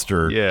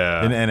monster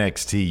Yeah. in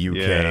NXT UK.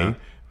 Yeah.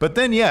 But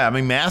then,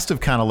 Mastiff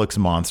kind of looks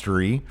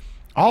monstery.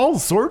 All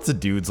sorts of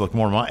dudes look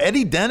more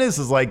Eddie Dennis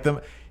is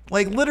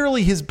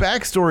literally his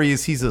backstory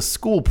is he's a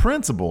school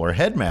principal or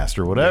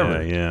headmaster,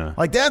 whatever. Yeah.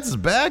 That's his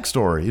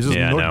backstory. He's just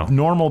Yeah,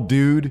 normal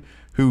dude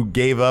who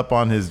gave up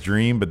on his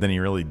dream, but then he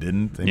really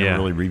didn't. They never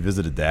really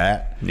revisited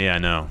that. Yeah, I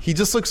know. He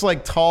just looks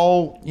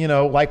tall,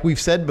 like we've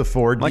said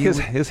before.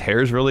 His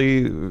hair's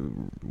really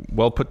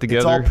well put together.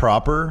 It's all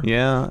proper.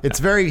 Yeah. He's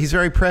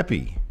very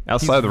preppy.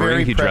 Outside of the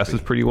ring, he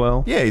dresses pretty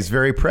well. Yeah, he's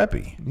very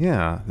preppy.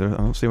 Yeah, I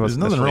don't see what's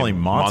There's nothing really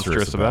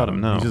monstrous about him.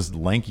 No, he's just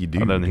lanky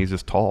dude. Other than he's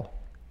just tall.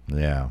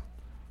 Yeah.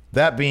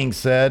 That being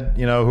said,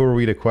 who are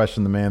we to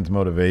question the man's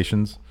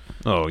motivations?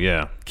 Oh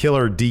yeah,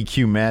 killer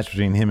DQ match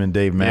between him and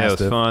Dave Mastiff.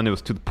 Yeah, it was fun. It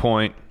was to the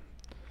point.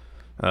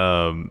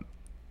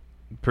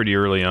 Pretty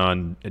early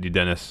on, Eddie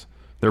Dennis,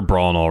 they're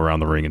brawling all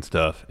around the ring and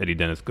stuff. Eddie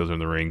Dennis goes in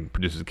the ring,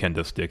 produces a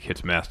kendo stick,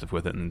 hits Mastiff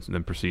with it, and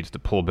then proceeds to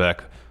pull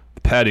back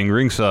the padding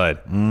ringside,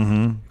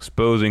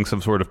 exposing some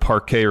sort of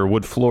parquet or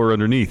wood floor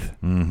underneath.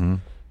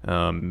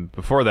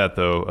 Before that,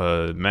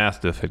 though,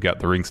 Mastiff had got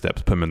the ring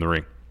steps, put him in the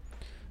ring.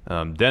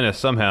 Dennis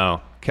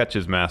somehow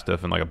catches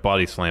Mastiff in a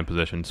body slam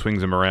position,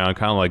 swings him around,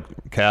 kind of like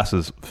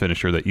Cass's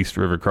finisher, the East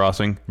River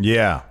Crossing.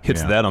 Yeah.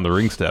 Hits that on the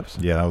ring steps.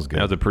 Yeah, that was good.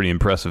 That was a pretty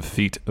impressive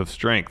feat of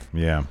strength.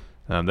 Yeah.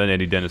 Then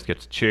Eddie Dennis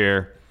gets a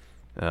chair.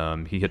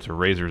 He hits a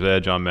razor's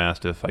edge on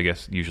Mastiff. I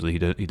guess usually he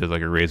does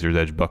a razor's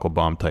edge buckle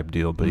bomb type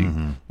deal, but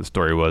the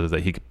story was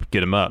that he could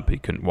get him up, but he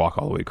couldn't walk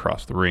all the way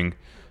across the ring.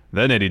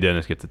 Then Eddie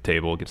Dennis gets a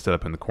table, gets set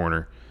up in the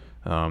corner.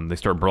 They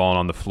start brawling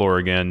on the floor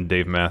again.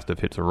 Dave Mastiff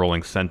hits a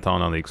rolling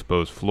senton on the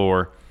exposed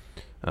floor.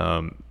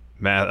 Eddie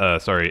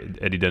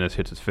Dennis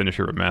hits his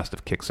finisher, but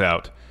Mastiff kicks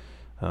out.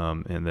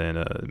 And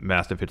then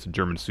Mastiff hits a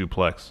German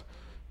suplex.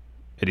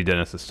 Eddie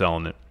Dennis is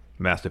selling it.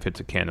 Mastiff hits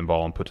a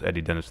cannonball and puts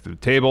Eddie Dennis through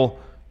the table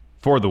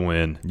for the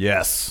win.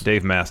 Yes.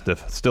 Dave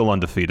Mastiff, still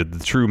undefeated,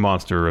 the true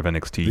monster of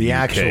NXT UK. The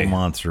actual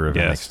monster of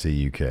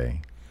NXT UK.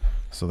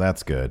 So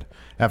that's good.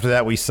 After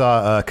that, we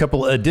saw a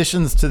couple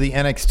additions to the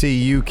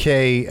NXT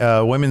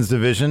UK women's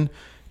division.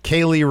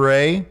 Kaylee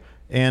Ray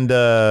and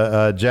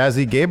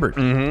Jazzy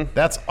Gabert.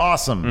 That's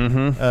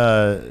awesome.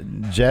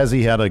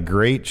 Jazzy had a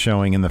great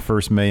showing in the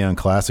first Mae Young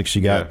Classic. She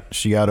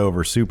got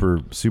over super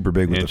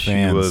big with the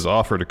fans. She was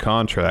offered a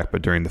contract,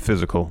 but during the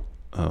physical,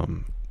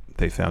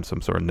 they found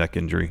some sort of neck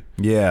injury.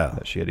 Yeah,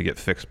 that she had to get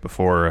fixed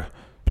before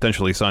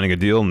potentially signing a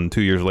deal. And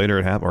 2 years later,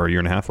 or a year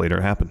and a half later,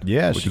 it happened.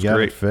 Yeah, she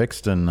got it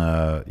fixed, and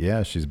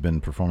she's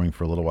been performing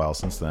for a little while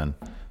since then.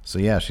 So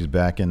yeah, she's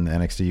back in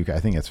NXT UK. I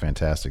think that's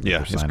fantastic.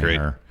 Yeah, it's great.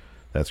 Her.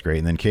 That's great.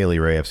 And then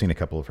Kaylee Ray, I've seen a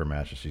couple of her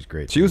matches. She's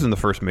great. She was in the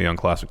first Mae Young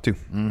Classic too.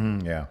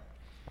 Yeah.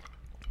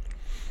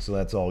 So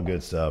that's all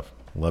good stuff.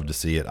 Love to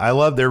see it. I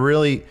love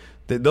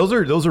those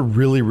are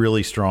really,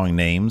 really strong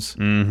names.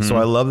 So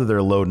I love that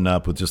they're loading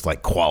up with just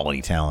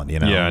quality talent.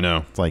 Yeah, I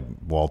know. It's like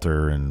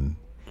Walter and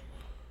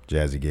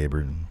Jazzy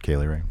Gabert and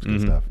Kaylee Ray. It's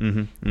good stuff.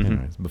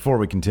 Anyways, before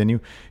we continue,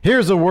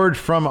 here's a word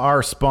from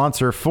our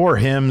sponsor,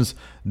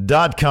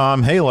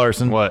 forhims.com. Hey,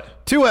 Larson.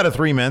 What? 2 out of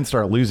 3 men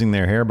start losing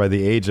their hair by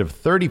the age of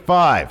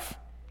 35.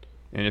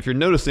 And if you're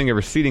noticing a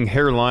receding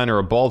hairline or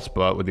a bald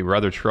spot, would you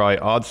rather try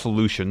odd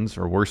solutions,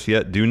 or worse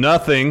yet, do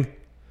nothing,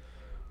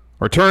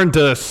 or turn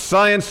to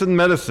science and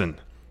medicine?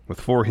 With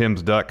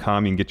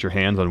forhims.com, you can get your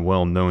hands on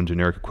well-known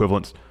generic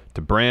equivalents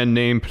to brand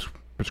name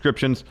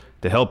prescriptions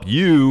to help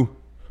you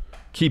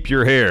keep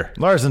your hair.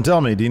 Larson,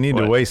 tell me, do you need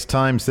to waste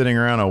time sitting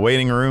around a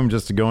waiting room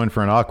just to go in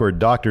for an awkward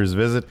doctor's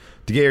visit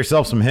to get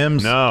yourself some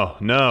Hims? No,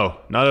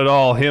 not at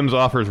all. Hims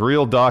offers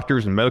real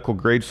doctors and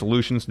medical-grade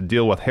solutions to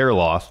deal with hair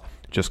loss.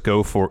 Just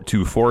go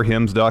to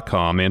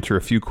forhims.com, answer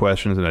a few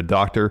questions, and a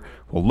doctor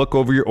will look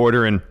over your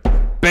order, and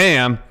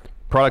bam,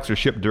 products are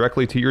shipped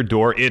directly to your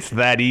door. It's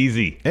that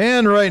easy.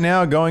 And right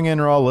now, Going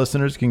In Raw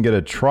listeners can get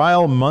a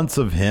trial months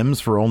of Hims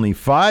for only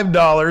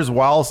 $5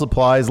 while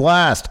supplies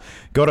last.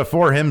 Go to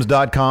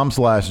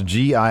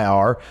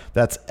forhims.com/GIR.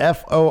 That's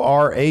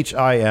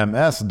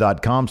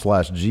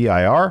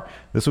FORHIMS.com/GIR.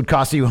 This would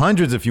cost you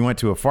hundreds if you went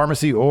to a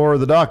pharmacy or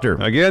the doctor.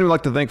 Again, we'd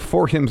like to thank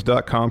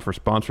forhims.com for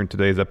sponsoring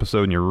today's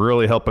episode, and you're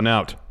really helping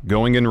out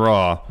Going In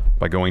Raw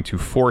by going to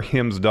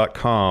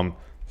forhims.com/GIR.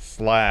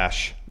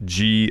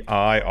 /GIR.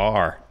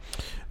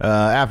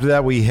 After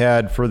that, we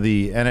had for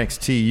the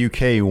NXT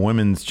UK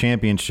Women's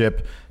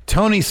Championship,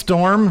 Toni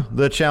Storm,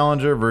 the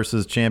challenger,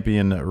 versus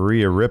champion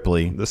Rhea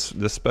Ripley. This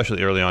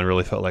especially early on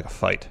really felt like a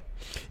fight.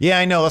 Yeah,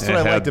 I know. That's what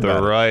I liked about it. It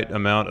had the right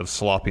amount of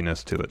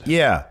sloppiness to it.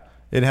 Yeah.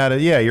 It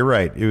had yeah, you're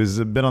right. It was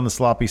a bit on the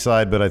sloppy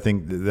side, but I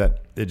think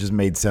that it just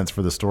made sense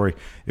for the story.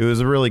 It was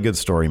a really good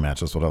story match.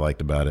 That's what I liked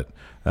about it.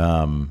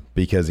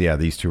 Because, yeah,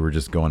 these two were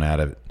just going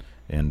at it,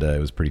 and it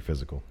was pretty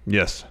physical.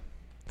 Yes,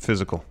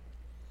 physical.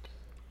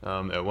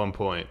 At one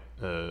point,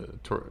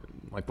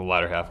 like the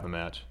latter half of the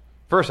match,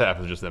 first half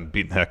was just them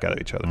beating the heck out of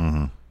each other.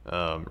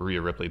 Mm-hmm. Rhea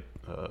Ripley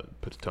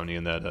puts Toni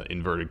in that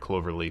inverted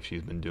clover leaf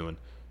she's been doing.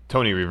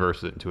 Toni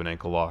reverses it into an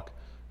ankle lock.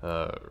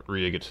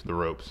 Rhea gets to the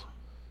ropes.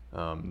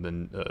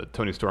 Then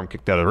Toni Storm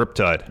kicked out a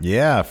Riptide.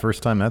 Yeah,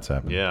 first time that's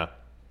happened. Yeah.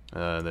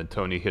 Then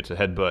Toni hits a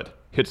headbutt,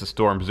 hits a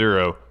Storm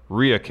Zero.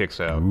 Rhea kicks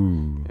out.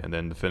 Ooh. And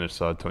then the finish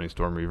saw Toni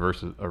Storm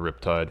reverse a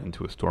Riptide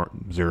into a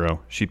Storm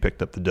Zero. She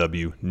picked up the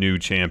W. New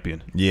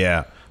champion.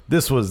 Yeah.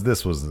 This was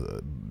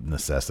a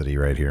necessity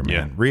right here,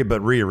 man. Yeah.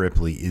 But Rhea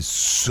Ripley is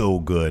so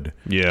good.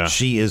 Yeah.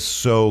 She is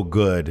so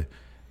good.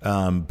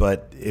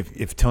 But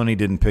if Toni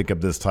didn't pick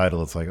up this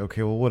title, it's like,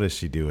 okay, well, what does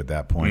she do at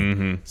that point?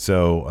 Mm-hmm.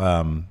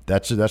 So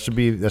that should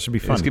be fun. This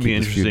could be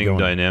an interesting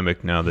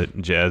dynamic now that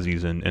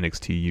Jazzy's in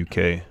NXT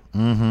UK.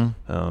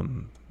 Mm-hmm.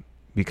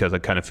 Because I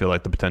kind of feel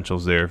like the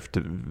potential's there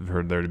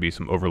for there to be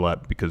some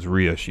overlap because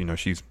Rhea,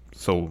 she's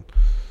so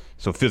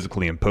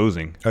physically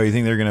imposing. Oh, you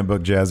think they're going to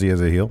book Jazzy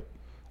as a heel?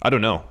 I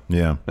don't know.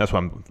 Yeah, that's why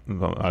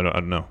I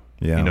don't know.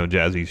 Yeah,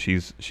 Jazzy,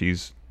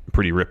 she's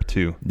pretty ripped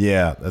too.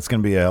 Yeah, that's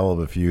going to be a hell of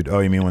a feud. Oh,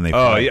 you mean when they?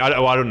 Oh, yeah,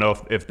 I don't know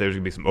if there's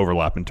going to be some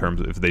overlap in terms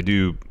of if they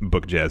do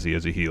book Jazzy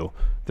as a heel,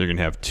 they're going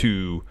to have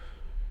two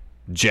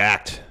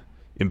jacked,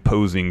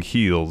 imposing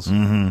heels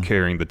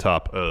carrying the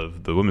top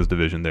of the women's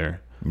division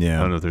there. Yeah,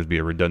 I don't know if there's be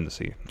a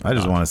redundancy. I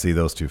just want to see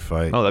those two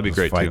fight. Oh, that'd be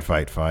great too.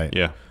 Fight.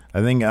 Yeah. I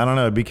don't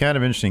know. It'd be kind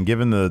of interesting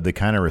given the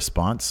kind of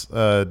response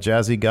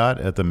Jazzy got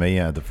at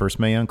the first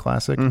Mae Young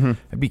Classic. Mm-hmm.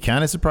 I'd be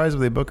kind of surprised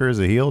if they book her as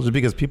a heel just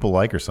because people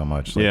like her so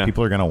much. Like,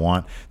 people are going to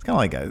want. It's kind of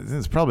like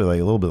it's probably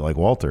like a little bit like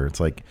Walter. It's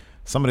like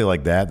somebody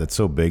like that's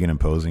so big and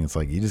imposing. It's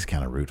like you just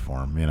kind of root for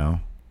him,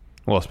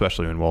 Well,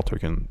 especially when Walter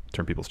can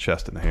turn people's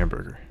chest into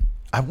hamburger.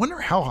 I wonder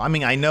how. I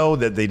mean, I know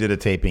that they did a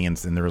taping and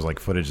there was like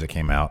footage that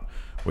came out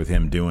with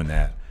him doing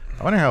that.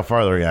 I wonder how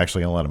far they're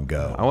actually going to let him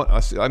go.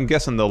 I'm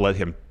guessing they'll let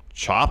him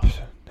chop.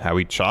 How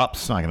he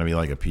chops. It's not going to be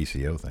like a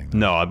PCO thing, though.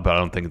 No, but I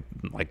don't think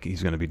like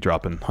he's going to be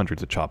dropping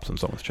hundreds of chops on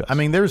someone's chest. I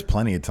mean, there's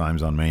plenty of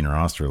times on main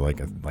roster,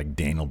 like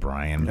Daniel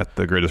Bryan. At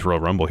the Greatest Royal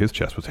Rumble, his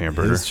chest was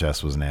hamburger. His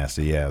chest was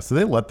nasty, yeah. So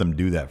they let them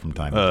do that from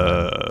time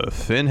to time.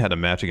 Finn had a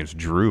match against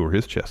Drew where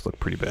his chest looked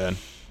pretty bad.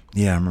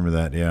 Yeah, I remember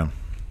that, yeah.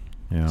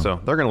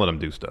 So they're going to let him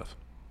do stuff.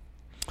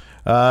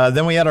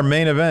 Then we had our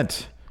main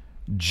event.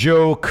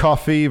 Joe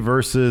Coffey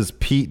versus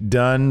Pete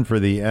Dunne for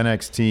the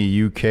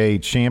NXT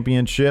UK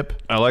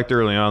Championship. I liked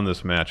early on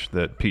this match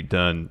that Pete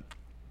Dunne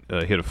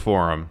hit a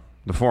forearm.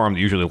 The forearm that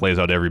usually lays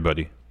out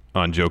everybody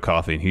on Joe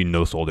Coffey, and he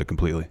no-sold it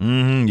completely.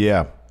 Mm-hmm,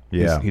 yeah.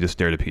 He just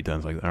stared at Pete Dunne.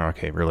 It's like, oh,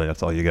 okay, really,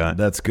 that's all you got?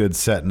 That's good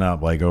setting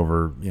up, like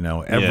over,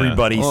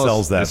 everybody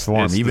sells that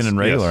form, even in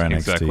regular NXT.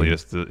 Exactly.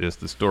 It's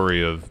the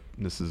story of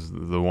this is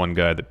the one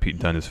guy that Pete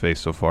Dunne has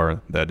faced so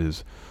far that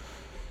is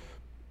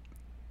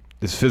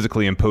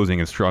physically imposing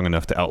and strong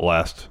enough to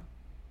outlast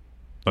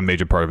a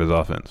major part of his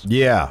offense.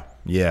 Yeah.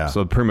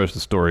 So pretty much the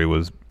story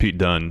was Pete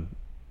Dunne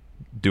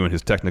doing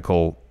his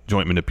technical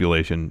joint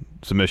manipulation,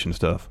 submission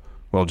stuff,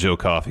 while Joe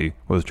Coffey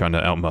was trying to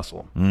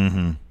outmuscle him.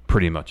 Mm-hmm.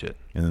 Pretty much it.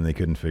 And then they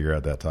couldn't figure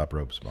out that top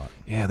rope spot.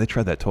 Yeah, they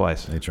tried that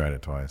twice.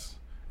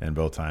 And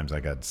both times I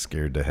got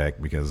scared to heck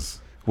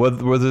because...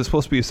 Was it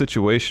supposed to be a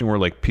situation where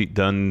like Pete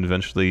Dunne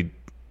eventually...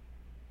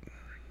 I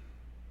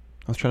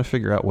was trying to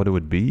figure out what it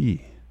would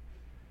be.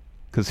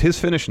 Because his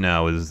finish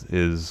now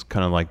is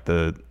kind of like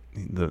the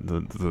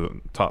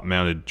top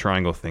mounted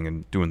triangle thing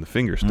and doing the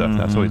finger stuff. Mm-hmm.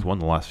 That's how he's won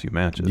the last few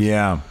matches.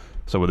 Yeah.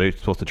 So were they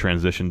supposed to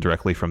transition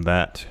directly from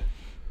the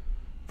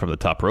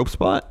top rope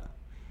spot?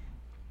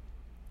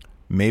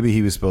 Maybe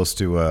he was supposed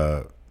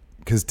to,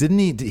 because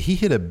didn't he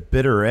hit a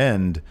bitter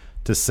end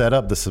to set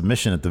up the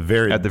submission at the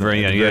very end?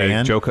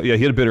 He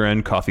hit a bitter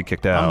end. Coffey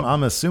kicked out.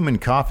 I'm assuming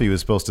Coffey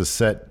was supposed to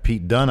set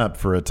Pete Dunne up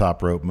for a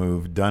top rope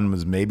move. Dunne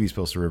was maybe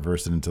supposed to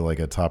reverse it into like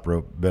a top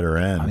rope bitter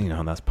end. I don't even know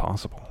how that's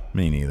possible.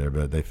 Me neither,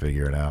 but they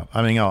figure it out.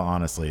 I mean,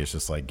 honestly, it's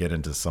just like get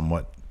into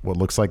somewhat what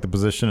looks like the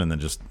position and then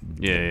just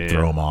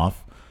throw him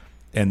off,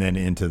 and then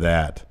into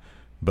that.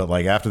 But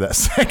like after that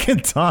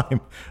second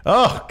time,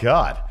 oh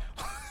God.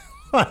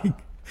 Like,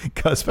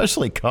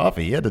 especially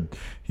Coffey,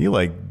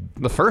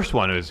 the first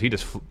one is he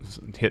just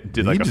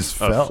did like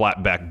a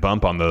flat back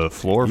bump on the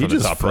floor from the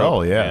top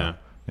rope.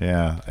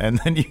 Yeah,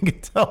 and then you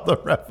can tell the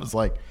ref was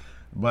like,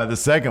 by the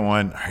second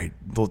one, all right,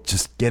 they'll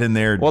just get in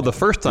there. Well, the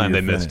first time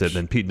they missed it,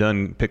 then Pete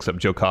Dunne picks up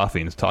Joe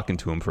Coffey and is talking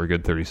to him for a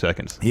good 30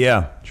 seconds.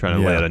 Yeah, trying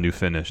to lay out a new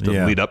finish to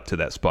lead up to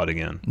that spot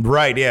again.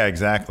 Right? Yeah,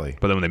 exactly.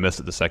 But then when they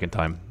missed it the second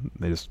time,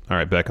 they just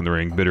back in the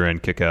ring, bitter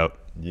end, kick out.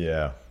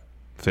 Yeah,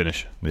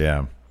 finish.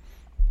 Yeah.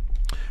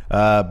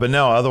 But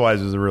no,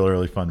 otherwise it was a really,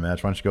 really fun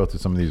match. Why don't you go through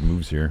some of these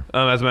moves here?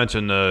 As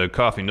mentioned,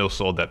 Coffee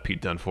no-sold that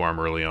Pete Dunne forearm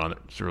early on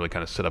to really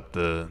kind of set up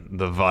the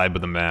vibe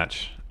of the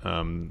match.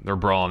 They're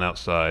brawling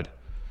outside.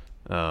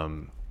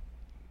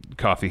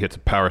 Coffee hits a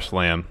power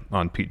slam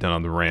on Pete Dunne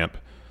on the ramp,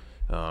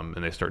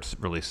 and they start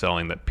really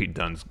selling that Pete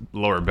Dunne's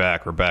lower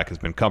back or back has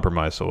been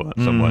compromised somewhat,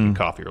 and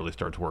Coffee really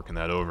starts working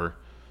that over.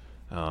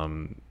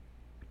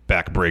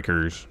 Back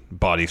breakers,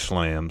 body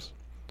slams,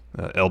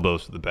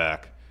 elbows to the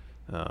back.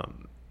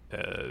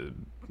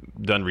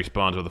 Dunne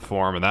responds with a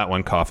forearm, and that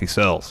one Coffee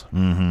sells.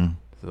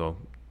 So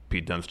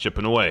Pete Dunne's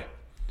chipping away.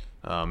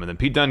 And then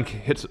Pete Dunne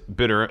hits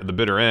the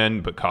bitter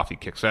end, but Coffee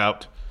kicks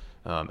out.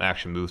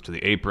 Action moves to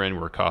the apron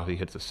where Coffee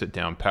hits a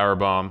sit-down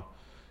powerbomb.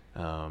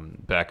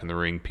 Back in the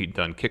ring, Pete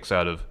Dunne kicks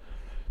out of...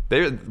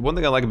 One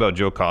thing I like about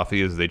Joe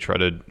Coffey is they try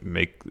to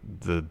make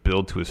the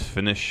build to his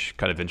finish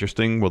kind of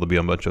interesting, where there'll be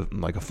a bunch of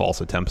like a false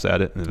attempts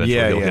at it, and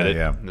eventually he'll hit it.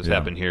 And this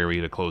happened here. We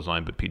had a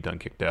clothesline, but Pete Dunne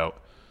kicked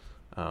out.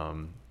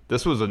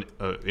 This was an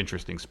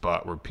interesting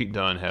spot where Pete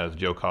Dunne has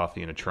Joe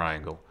Coffey in a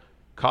triangle.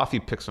 Coffey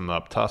picks him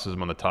up, tosses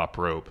him on the top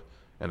rope,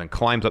 and then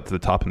climbs up to the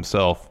top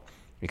himself.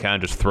 He kind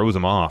of just throws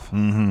him off.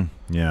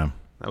 Yeah.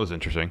 That was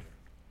interesting.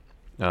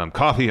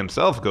 Coffey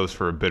himself goes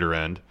for a bitter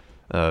end.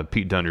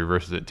 Pete Dunne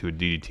reverses it to a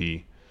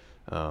DDT.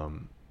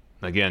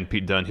 Again,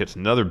 Pete Dunne hits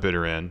another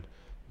bitter end,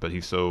 but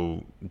he's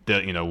so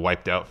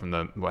wiped out from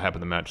what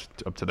happened in the match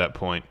up to that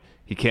point,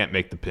 he can't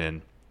make the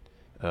pin.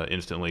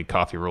 Instantly,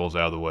 Coffey rolls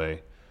out of the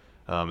way.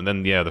 And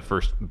then, the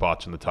first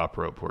botch on the top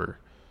rope where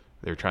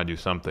they were trying to do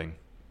something.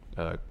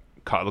 It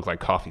looked like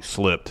Coffey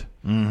slipped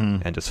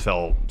and just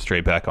fell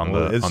straight back on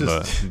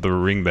the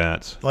ring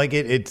mats. Like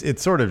it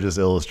sort of just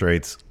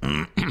illustrates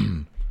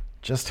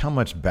just how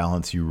much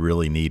balance you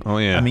really need. Oh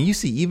yeah. I mean, you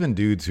see even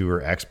dudes who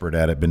are expert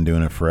at it, been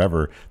doing it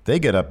forever, they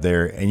get up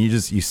there and you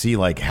see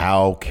like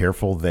how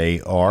careful they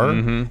are.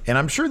 And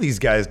I'm sure these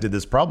guys did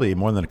this probably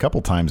more than a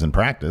couple times in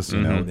practice,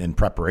 you know, in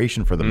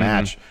preparation for the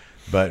match.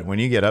 But when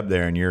you get up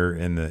there and you're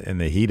in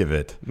the heat of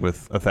it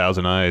with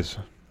 1,000 eyes.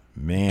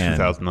 Man,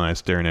 2,000 eyes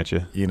staring at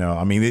you. You know,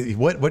 I mean,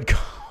 what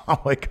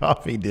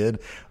Coffey did,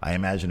 I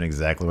imagine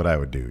exactly what I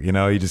would do. You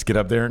know, you just get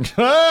up there and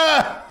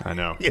I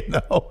know. You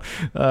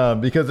know,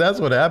 because that's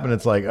what happened.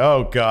 It's like,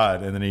 oh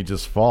God, and then he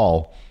just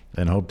fall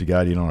and hope to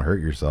God you don't hurt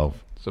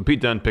yourself. So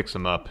Pete Dunne picks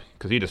him up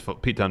because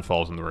Pete Dunne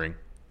falls in the ring.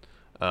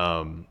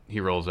 He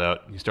rolls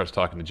out. He starts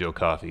talking to Joe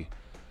Coffey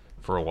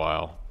for a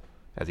while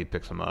as he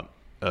picks him up.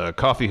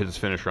 Coffey hits his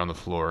finisher on the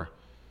floor.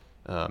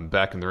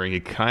 Back in the ring, he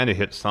kind of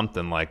hit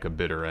something like a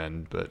bitter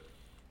end, but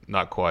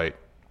not quite.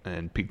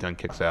 And Pete Dunne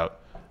kicks out.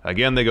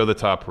 Again, they go the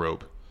top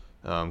rope.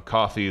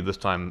 Coffey, this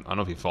time, I don't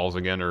know if he falls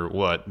again or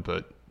what,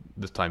 but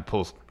this time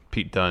pulls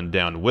Pete Dunne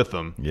down with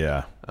him.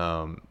 Yeah.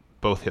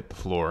 Both hit the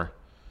floor.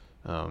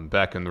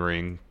 Back in the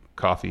ring,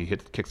 Coffey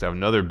kicks out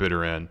another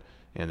bitter end,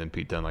 and then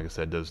Pete Dunne, like I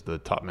said, does the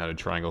top-mounted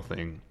triangle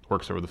thing,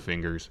 works over the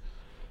fingers.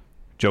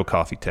 Joe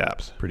Coffey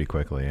taps. Pretty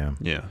quickly, yeah.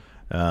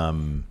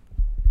 Yeah.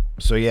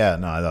 So, yeah,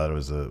 no, I thought it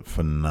was a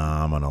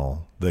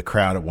phenomenal. The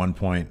crowd at one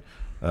point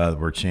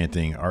were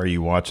chanting, "Are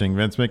you watching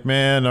Vince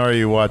McMahon? Are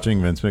you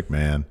watching Vince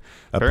McMahon?"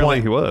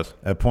 Apparently he was.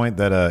 A point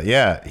that,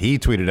 he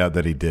tweeted out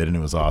that he did, and it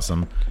was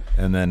awesome.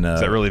 And then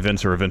is that really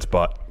Vince or a Vince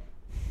bot?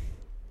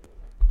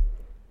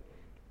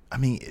 I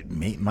mean,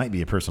 it might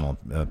be a personal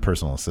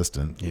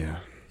assistant. Yeah.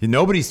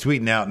 Nobody's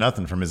tweeting out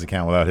nothing from his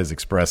account without his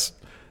express,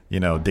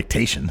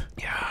 dictation.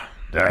 Yeah.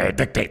 I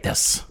dictate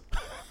this.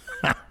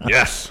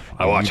 Yes,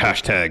 I watch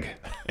hashtag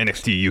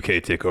NXT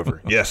UK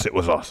Takeover. Yes, it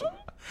was awesome.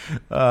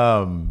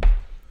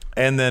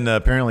 And then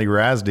apparently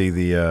Razdy,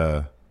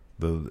 the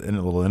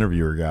little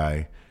interviewer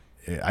guy,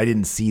 I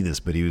didn't see this,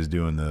 but he was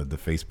doing the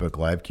Facebook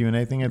Live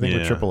Q&A thing, I think,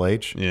 with Triple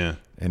H. Yeah.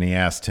 And he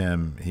asked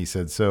him, he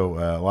said, so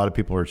a lot of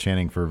people are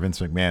chanting for Vince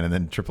McMahon, and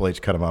then Triple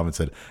H cut him off and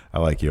said, I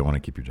like you, I want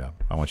to keep your job.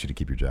 I want you to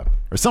keep your job.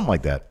 Or something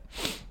like that.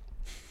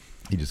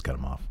 He just cut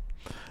him off.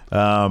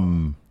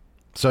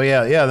 So,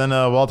 then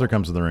Walter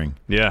comes to the ring.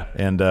 Yeah.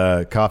 And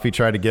Coffey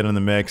tried to get in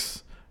the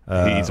mix.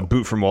 He's a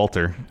boot from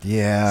Walter.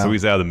 Yeah. So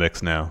he's out of the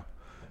mix now.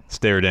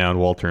 Stare down,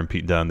 Walter and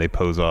Pete Dunne. They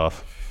pose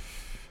off.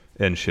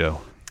 End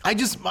show.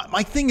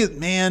 My thing is,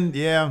 man,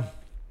 yeah.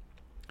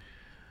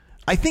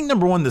 I think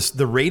number one,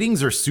 the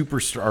ratings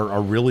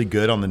are really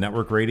good on the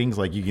network ratings.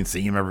 Like you can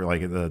see them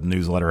the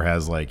newsletter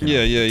has the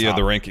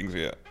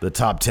rankings, the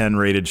top 10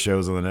 rated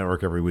shows on the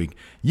network every week.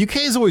 UK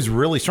is always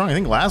really strong. I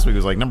think last week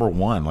was like number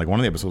one. Like one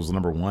of the episodes was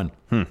number one.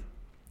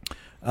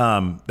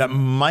 That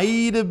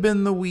might have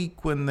been the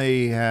week when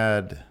they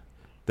had.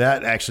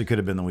 That actually could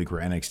have been the week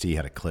where NXT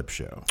had a clip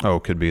show. Oh,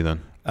 could be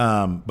then.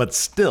 But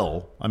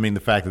still, I mean, the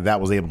fact that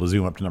was able to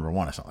zoom up to number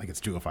one, it's not like it's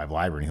 205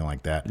 Live or anything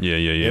like that. Yeah.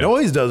 It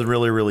always does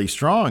really, really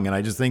strong. And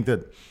I just think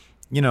that,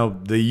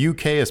 the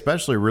UK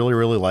especially really,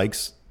 really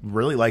likes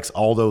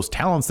all those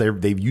talents they are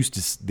used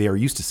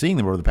to seeing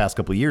them over the past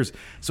couple of years.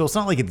 So it's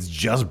not like it's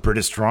just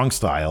British strong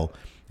style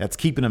that's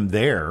keeping them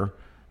there.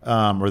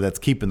 Or that's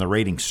keeping the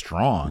rating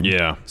strong.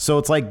 Yeah. So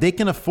it's like they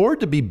can afford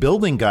to be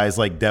building guys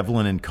like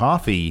Devlin and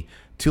Coffey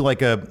to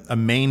like a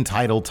main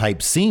title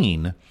type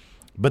scene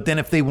But then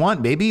if they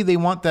want, maybe they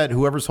want that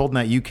whoever's holding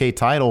that UK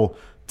title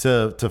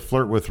to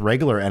flirt with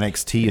regular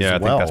NXT as well. Yeah, I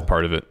think that's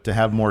part of it. To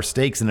have more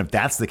stakes. And if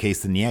that's the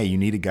case, then yeah, you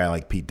need a guy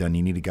like Pete Dunne.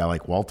 You need a guy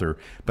like Walter.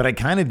 But I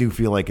kind of do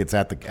feel like it's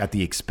at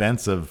the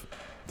expense of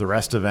the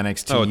rest of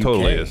NXT Oh, it UK,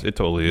 totally is. It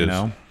totally is. You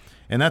know?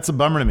 And that's a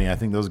bummer to me. I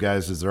think those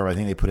guys deserve. I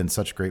think they put in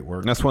such great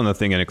work. And that's one of the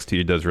things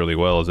NXT does really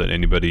well is that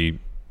anybody,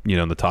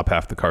 in the top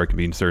half of the card can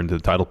be inserted into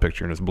the title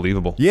picture and it's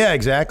believable. Yeah,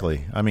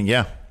 exactly. I mean,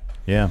 yeah.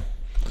 And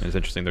it's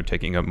interesting they're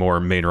taking a more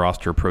main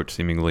roster approach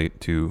seemingly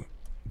to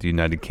the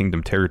United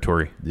Kingdom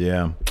territory.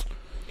 Yeah.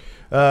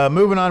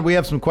 Moving on, we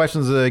have some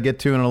questions to get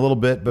to in a little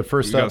bit, but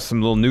first got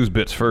some little news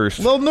bits first.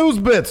 Little news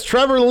bits.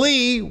 Trevor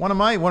Lee, one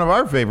of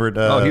our favorite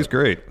he's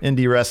great.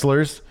 Indie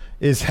wrestlers,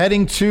 is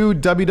heading to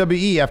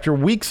WWE. After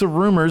weeks of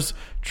rumors,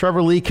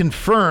 Trevor Lee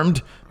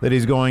confirmed that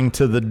he's going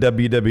to the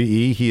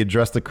WWE. He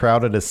addressed the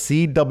crowd at a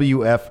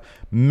CWF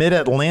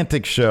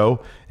Mid-Atlantic show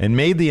and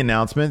made the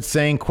announcement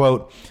saying,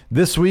 quote,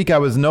 "This week I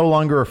was no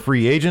longer a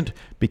free agent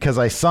because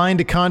I signed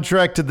a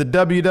contract to the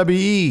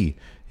WWE."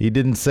 He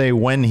didn't say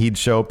when he'd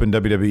show up in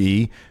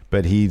WWE,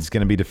 but he's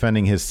going to be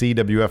defending his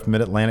CWF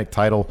Mid-Atlantic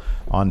title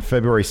on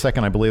February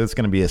 2nd. I believe it's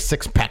going to be a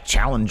 6-pack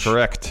challenge.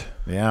 Correct.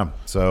 Yeah,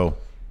 so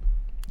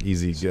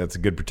easy. That's a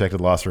good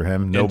protected loss for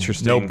him. No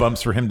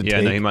bumps for him to take.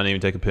 Yeah, no, he might not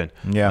even take a pin.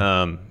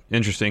 Yeah.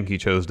 Interesting. He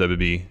chose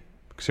WB,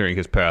 considering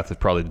his path is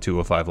probably the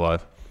 205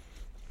 Live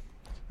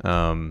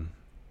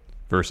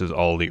versus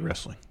All Elite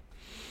Wrestling,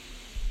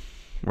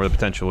 where the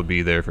potential would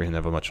be there for him to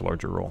have a much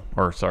larger role.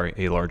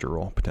 A larger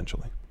role,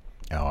 potentially.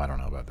 Oh, I don't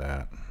know about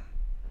that.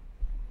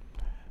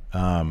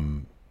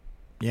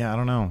 Yeah, I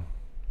don't know.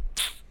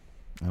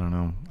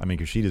 I mean,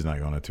 Kushida's not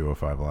going to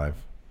 205 Live.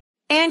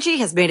 Angie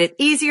has made it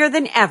easier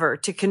than ever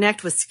to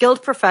connect with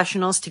skilled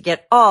professionals to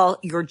get all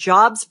your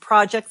jobs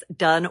projects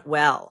done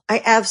well.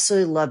 I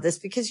absolutely love this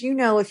because,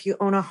 if you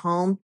own a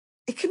home,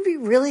 it can be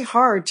really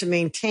hard to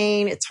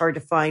maintain. It's hard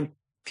to find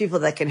people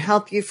that can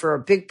help you for a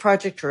big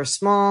project or a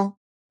small.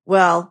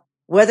 Well,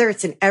 whether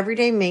it's in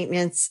everyday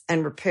maintenance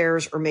and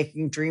repairs or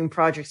making dream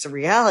projects a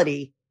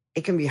reality,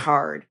 it can be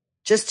hard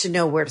just to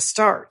know where to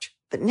start.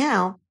 But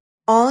now,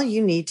 all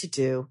you need to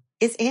do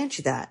is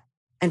Angie that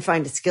and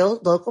find a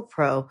skilled local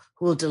pro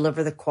who will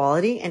deliver the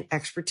quality and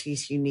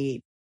expertise you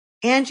need.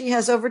 Angie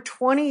has over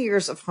 20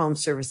 years of home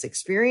service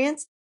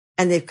experience,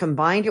 and they've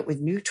combined it with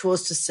new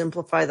tools to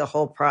simplify the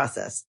whole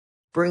process.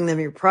 Bring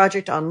them your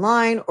project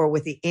online or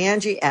with the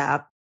Angie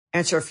app.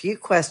 Answer a few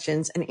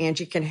questions, and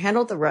Angie can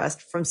handle the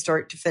rest from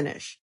start to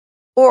finish.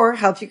 Or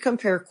help you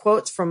compare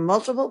quotes from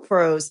multiple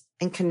pros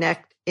and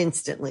connect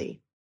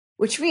instantly.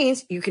 Which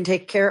means you can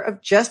take care of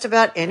just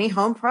about any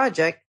home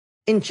project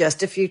in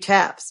just a few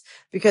taps.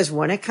 Because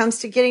when it comes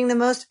to getting the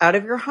most out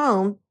of your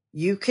home,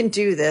 you can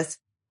do this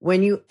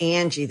when you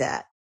Angie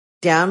that.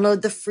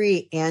 Download the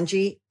free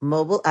Angie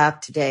mobile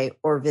app today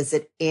or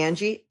visit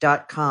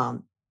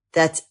Angie.com.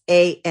 That's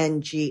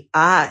ANGI.com.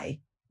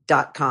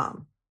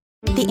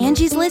 The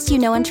Angie's List you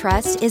know and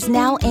trust is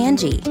now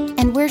Angie,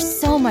 and we're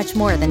so much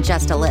more than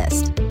just a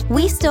list.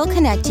 We still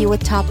connect you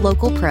with top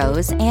local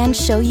pros and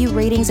show you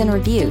ratings and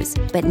reviews,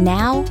 but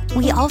now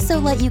we also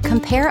let you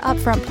compare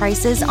upfront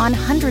prices on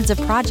hundreds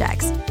of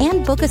projects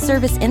and book a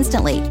service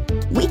instantly.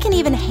 We can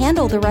even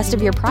handle the rest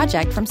of your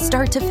project from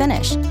start to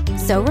finish.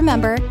 So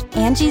remember,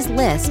 Angie's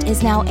List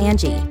is now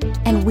Angie,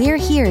 and we're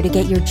here to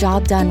get your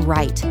job done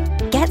right.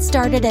 Get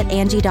started at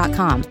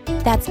Angie.com.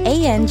 That's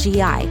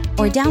ANGI,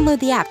 or download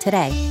the app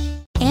today.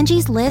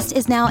 Angie's List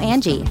is now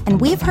Angie, and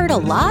we've heard a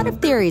lot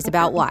of theories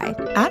about why.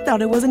 I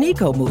thought it was an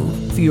eco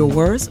move. Fewer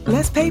words,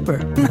 less paper.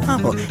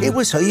 No, it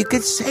was so you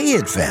could say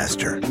it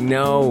faster.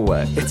 No,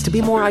 it's to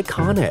be more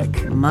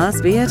iconic.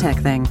 Must be a tech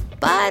thing.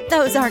 But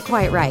those aren't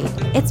quite right.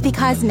 It's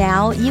because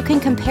now you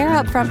can compare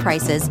upfront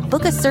prices,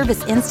 book a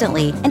service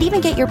instantly, and even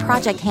get your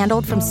project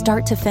handled from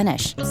start to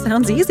finish.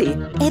 Sounds easy.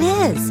 It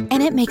is,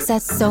 and it makes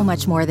us so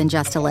much more than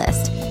just a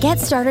list. Get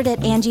started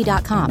at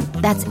Angie.com.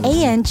 That's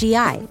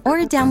ANGI, or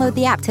download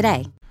the app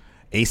today.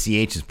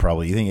 ACH is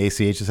probably, you think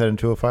ACH is heading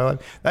to 205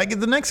 Live?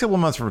 The next couple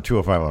of months for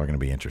 205 Live are going to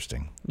be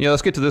interesting. Yeah,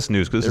 let's get to this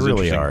news because this is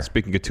really interesting. Are.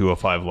 Speaking of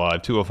 205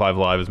 Live, 205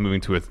 Live is moving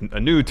to a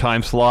new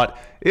time slot.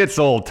 It's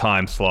old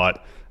time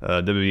slot.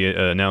 WWE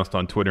announced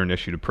on Twitter and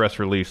issued a press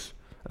release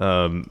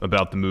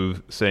about the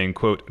move saying,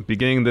 quote,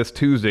 beginning this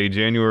Tuesday,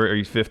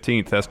 January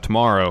 15th, that's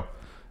tomorrow,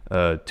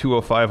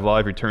 205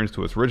 Live returns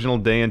to its original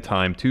day and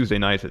time, Tuesday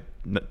nights at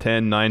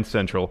 9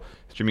 Central,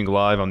 streaming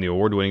live on the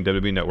award-winning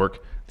WWE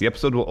Network. The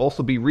episode will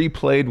also be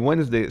replayed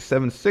Wednesday at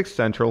 6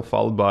 Central,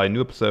 followed by new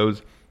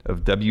episodes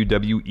of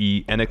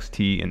WWE,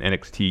 NXT, and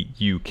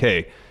NXT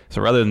UK. So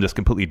rather than just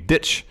completely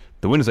ditch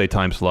the Wednesday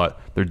time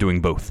slot, they're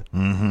doing both.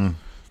 Mm-hmm.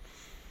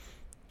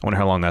 I wonder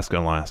how long that's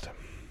going to last.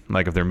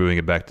 Like if they're moving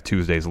it back to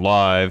Tuesdays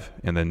live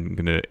and then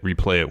going to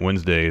replay it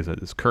Wednesdays at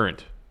this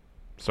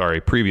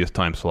previous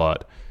time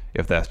slot,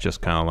 if that's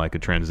just kind of like a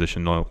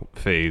transitional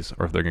phase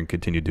or if they're going to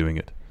continue doing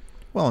it.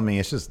 Well, I mean,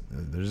 they're just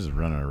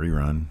running a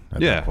rerun at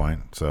that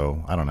point.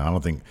 So I don't know.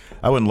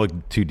 I wouldn't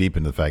look too deep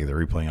into the fact that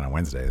they're replaying it on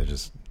Wednesday. They're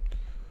just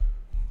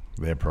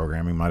They have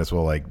programming. Might as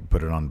well like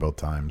put it on both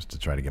times to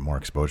try to get more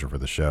exposure for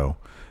the show.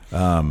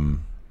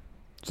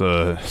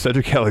 So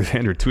Cedric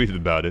Alexander tweeted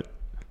about it.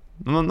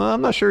 I'm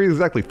not sure he's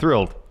exactly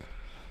thrilled.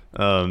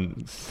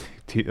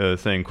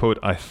 Saying, quote,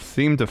 "I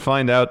seem to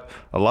find out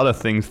a lot of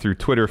things through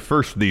Twitter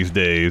first these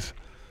days,"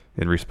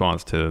 in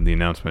response to the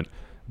announcement.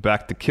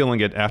 Back to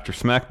killing it after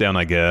SmackDown,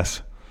 I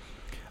guess.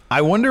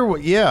 I wonder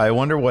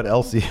what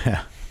else.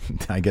 Yeah,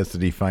 I guess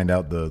did he find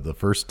out the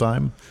first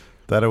time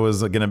that it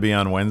was going to be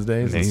on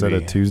Wednesdays instead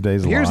of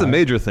Tuesdays? Here's live? the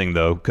major thing,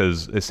 though,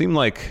 because it seemed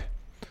like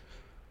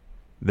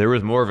there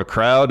was more of a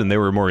crowd and they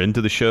were more into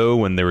the show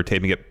when they were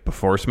taping it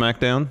before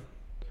SmackDown.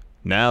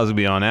 Now it's going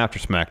to be on after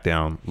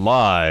SmackDown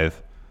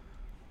live.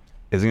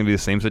 Is it going to be the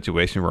same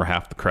situation where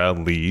half the crowd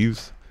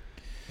leaves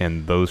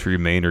and those who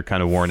remain are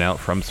kind of worn out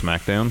from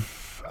SmackDown?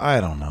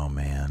 I don't know,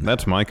 man.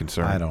 That's my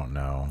concern. I don't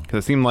know.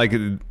 Because it seemed like,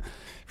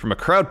 from a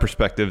crowd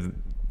perspective,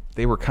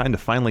 they were kind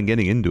of finally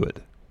getting into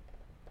it.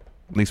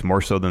 At least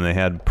more so than they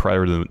had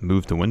prior to the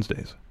move to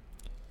Wednesdays.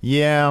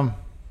 Yeah.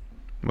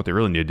 What they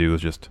really need to do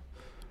is just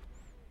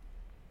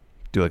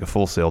do like a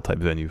Full Sail type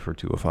venue for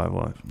 205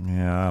 Live.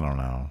 Yeah, I don't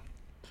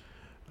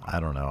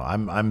know.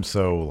 I'm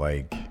so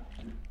like...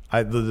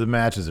 the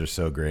matches are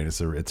so great.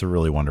 It's a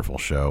really wonderful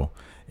show.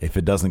 If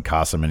it doesn't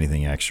cost them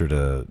anything extra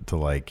to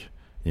like,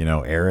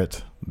 air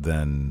it,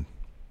 then,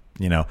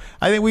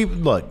 I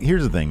think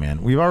here's the thing,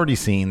 man. We've already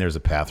seen there's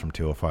a path from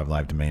 205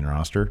 Live to main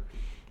roster.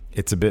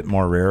 It's a bit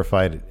more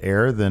rarefied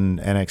air than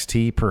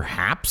NXT,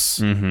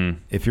 perhaps,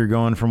 if you're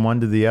going from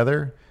one to the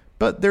other.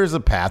 But there's a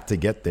path to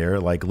get there,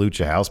 like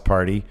Lucha House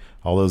Party.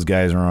 All those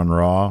guys are on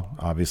Raw.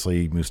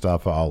 Obviously,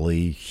 Mustafa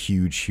Ali,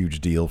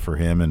 huge deal for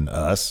him and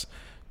us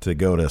to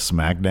go to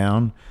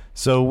SmackDown.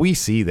 So we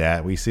see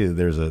that. We see that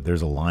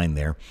there's a line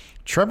there.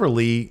 Trevor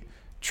Lee,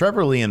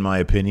 in my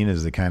opinion,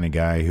 is the kind of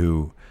guy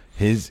who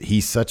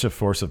he's such a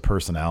force of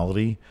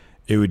personality.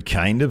 It would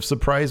kind of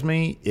surprise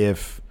me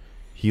if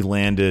he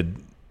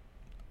landed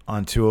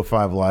on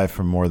 205 Live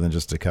for more than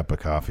just a cup of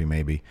coffee,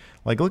 maybe.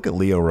 Like, look at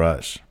Lio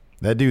Rush.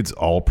 That dude's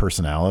all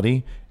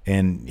personality,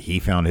 and he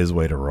found his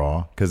way to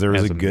Raw because there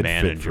was a good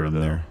fit for him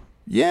there.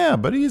 Yeah,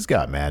 but he's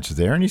got matches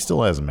there, and he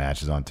still has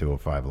matches on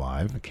 205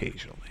 Live.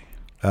 Occasionally.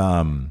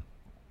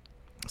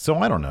 So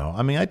I don't know.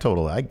 I mean, you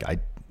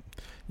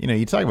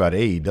talk about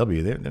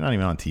AEW, they're not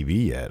even on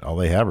TV yet. All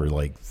they have are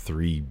like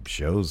 3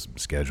 shows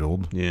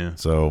scheduled. Yeah.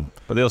 So,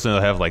 but they also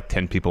have like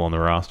 10 people on the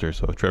roster.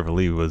 So if Trevor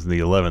Lee was the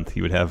 11th,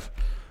 he would have.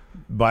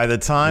 By the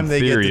time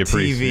they get to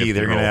TV,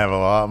 they're going to have a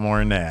lot more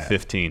than that.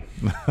 15.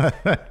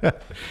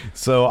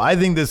 So I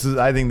think this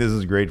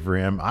is great for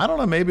him. I don't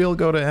know. Maybe he'll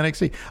go to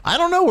NXT. I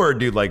don't know where a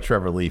dude like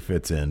Trevor Lee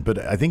fits in, but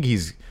I think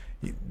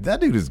that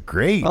dude is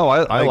great. Oh,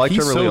 I like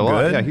Trevor Lee a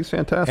lot. Yeah, he's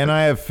fantastic. And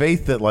I have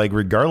faith that, like,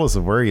 regardless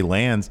of where he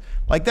lands,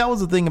 like, that was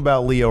the thing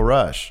about Lio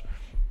Rush.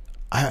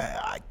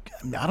 I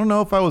don't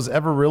know if I was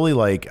ever really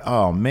like,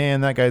 oh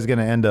man, that guy's going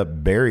to end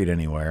up buried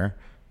anywhere,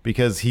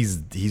 because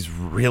he's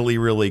really,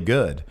 really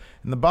good.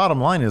 And the bottom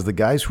line is, the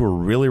guys who are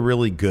really,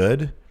 really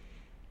good,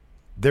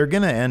 they're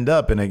going to end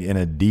up in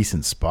a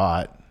decent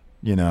spot.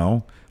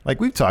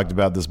 Like, we've talked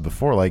about this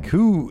before. Like,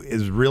 who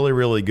is really,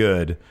 really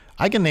good?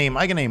 I can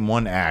name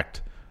one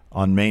act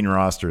on main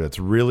roster that's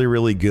really,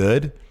 really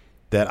good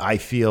that I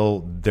feel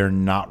they're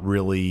not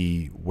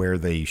really where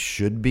they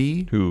should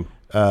be. Who?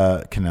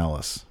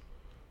 Kanellis.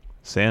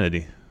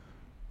 Sanity.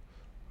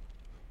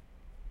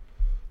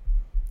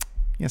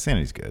 Yeah,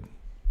 Sanity's good.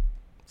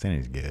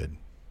 Sanity's good.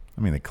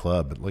 I mean, the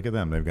club, but look at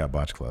them. They've got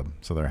Botch Club,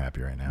 so they're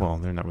happy right now. Well,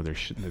 they're not where they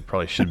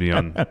probably should be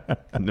on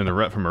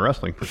from a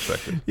wrestling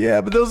perspective.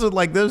 Yeah, but those are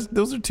like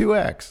those are 2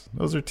 acts.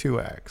 Those are 2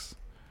 acts.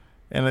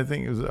 And I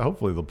think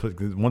hopefully they'll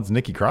put, once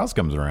Nikki Cross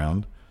comes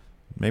around,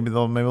 maybe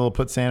they'll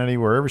put Sanity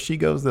wherever she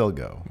goes, they'll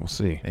go. We'll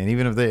see. And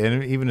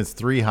even it's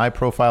 3 high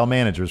profile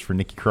managers for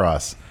Nikki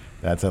Cross,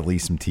 that's at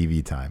least some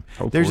TV time.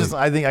 Hopefully. There's just,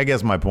 I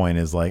guess my point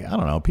is, like, I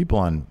don't know,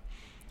 people in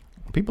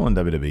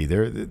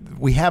WWE,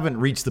 we haven't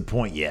reached the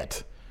point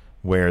yet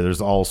where there's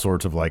all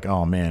sorts of like,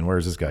 oh man,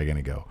 where's this guy going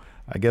to go?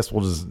 I guess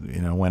we'll just,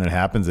 when it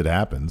happens,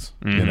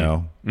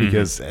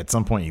 because at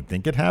some point you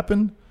think it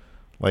happened,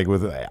 like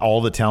with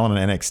all the talent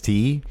in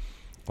NXT.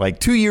 Like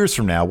 2 years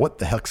from now,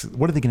 what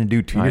are they going to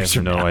do 2 years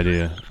from now? I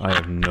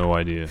have no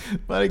idea.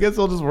 But I guess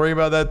I'll just worry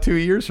about that 2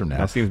 years from now.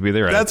 That seems to be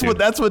their attitude.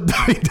 That's what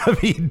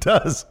WWE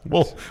does.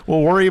 We'll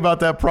worry about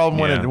that problem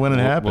when it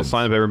happens. We'll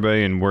sign up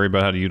everybody and worry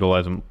about how to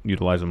utilize them.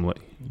 Utilize them.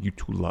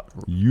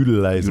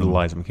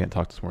 I can't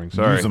talk this morning.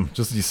 Sorry. Use them.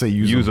 Just you say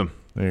use them.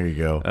 There you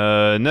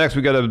go. Next,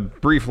 we got a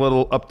brief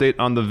little update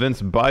on the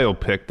Vince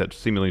biopic that's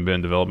seemingly been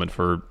in development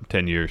for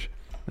 10 years.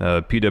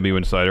 PW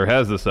Insider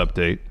has this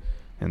update.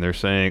 And they're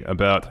saying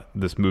about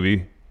this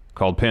movie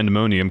called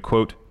Pandemonium,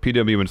 quote,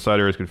 PW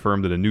Insider has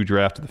confirmed that a new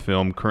draft of the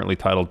film, currently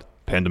titled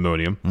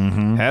Pandemonium,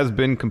 has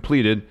been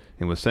completed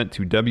and was sent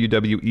to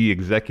WWE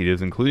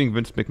executives, including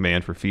Vince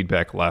McMahon, for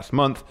feedback last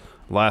month.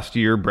 Last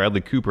year,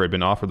 Bradley Cooper had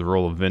been offered the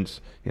role of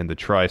Vince in the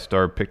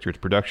TriStar Pictures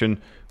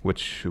production,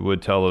 which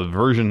would tell a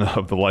version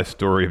of the life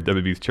story of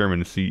WWE's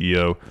chairman and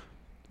CEO.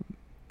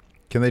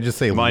 Can they just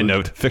say my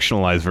note,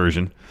 fictionalized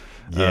version.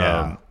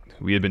 Yeah.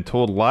 We had been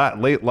told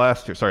last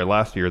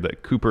year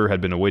that Cooper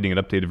had been awaiting an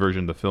updated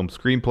version of the film's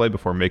screenplay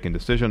before making a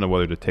decision on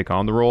whether to take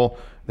on the role.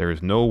 There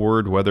is no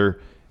word whether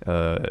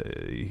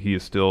he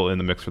is still in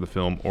the mix for the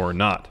film or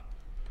not.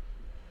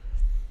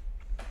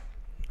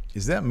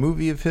 Is that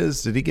movie of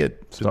his? Did he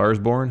get Stars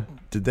Born?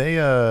 Did they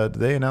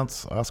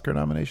announce Oscar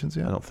nominations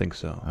yet? I don't think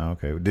so. Oh,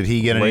 okay. Did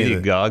he get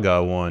Lady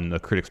Gaga won a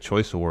Critics'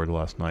 Choice Award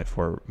last night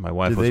for my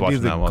wife was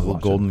watching that one.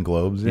 Golden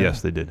Globes? Yeah?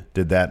 Yes, they did.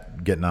 Did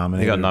that get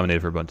nominated? He got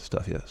nominated for a bunch of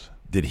stuff, yes.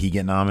 Did he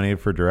get nominated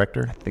for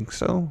director? I think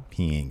so.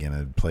 He ain't going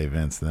to play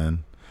Vince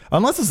then.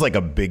 Unless it's like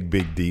a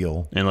big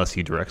deal. Unless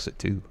he directs it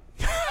too.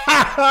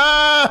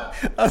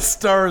 A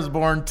Star is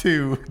Born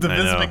 2. The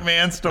Vince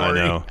McMahon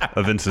story. I know.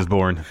 A Vince is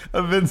Born.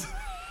 A Vince.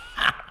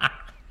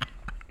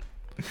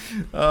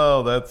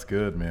 Oh, that's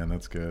good, man.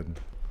 That's good.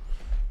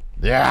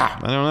 Yeah.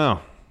 I don't know.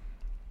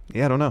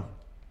 Yeah, I don't know.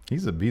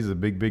 He's a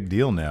big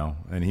deal now.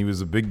 And he was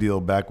a big deal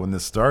back when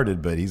this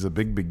started, but he's a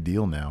big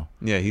deal now.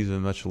 Yeah, he's a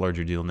much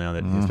larger deal now,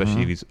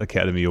 especially if he's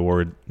Academy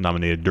Award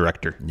nominated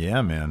director.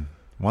 Yeah, man.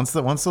 Once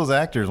those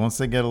actors, once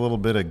they get a little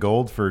bit of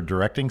gold for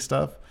directing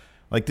stuff,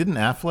 like didn't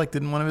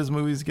one of his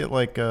movies get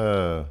like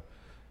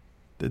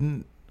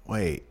didn't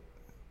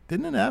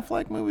an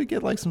Affleck movie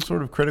get like some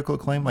sort of critical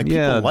acclaim? Like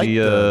people liked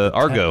the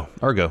Argo.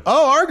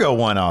 Oh, Argo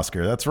won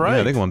Oscar. That's right.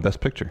 Yeah, I think it won Best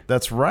Picture.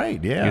 That's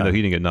right. Yeah. Even though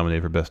he didn't get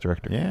nominated for Best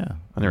Director. Yeah.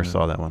 I never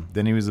saw that one.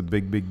 Then he was a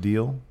big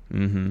deal.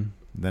 Mm-hmm.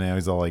 Then he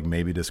was all like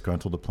maybe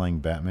disgruntled to playing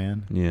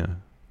Batman. Yeah.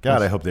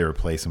 God, I hope they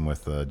replace him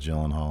with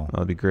Gyllenhaal.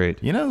 That'd be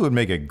great. You know who would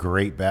make a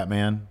great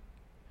Batman?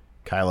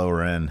 Kylo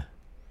Ren.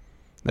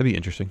 That'd be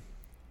interesting.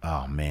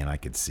 Oh man, I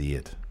could see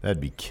it. That'd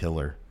be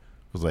killer.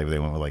 It was like they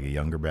went with like a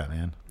younger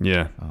Batman.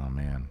 Yeah. Oh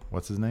man,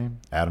 what's his name?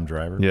 Adam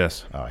Driver.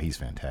 Yes. Oh, he's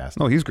fantastic.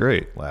 Oh, he's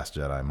great. Last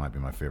Jedi might be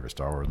my favorite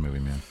Star Wars movie,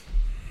 man.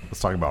 Let's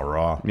talk about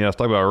Raw. Yeah, let's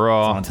talk about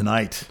Raw. It's on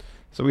tonight.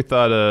 So we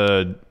thought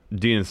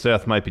Dean and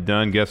Seth might be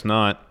done. Guess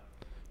not.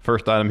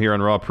 First item here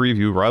on Raw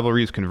Preview: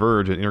 rivalries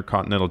converge at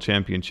Intercontinental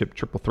Championship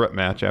triple threat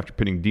match after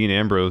pitting Dean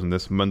Ambrose in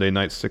this Monday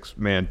night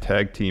 6-man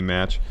tag team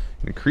match.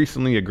 An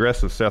increasingly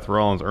aggressive Seth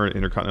Rollins earned an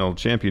Intercontinental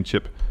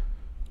Championship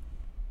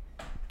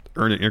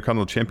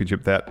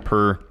that,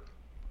 per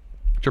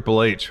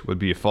Triple H, would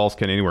be a Falls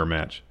Count Anywhere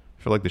match.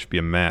 I feel like there should be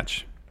a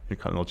match,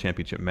 Intercontinental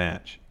Championship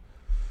match.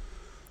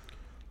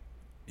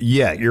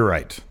 Yeah, you're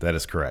right. That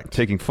is correct.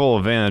 Taking full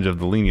advantage of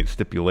the lenient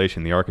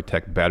stipulation, the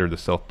Architect battered the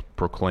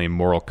self-proclaimed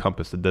moral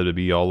compass of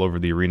WWE all over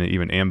the arena,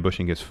 even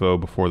ambushing his foe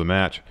before the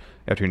match.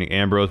 After hitting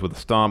Ambrose with a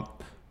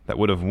stomp that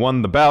would have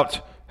won the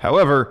bout,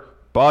 however,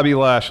 Bobby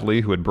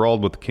Lashley, who had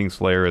brawled with the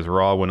Kingslayer as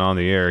Raw went on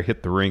the air,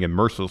 hit the ring and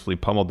mercilessly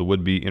pummeled the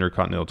would-be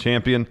Intercontinental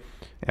Champion.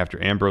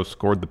 After Ambrose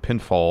scored the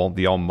pinfall,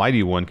 the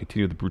Almighty One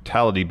continued the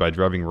brutality by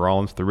driving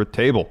Rollins through a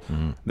table.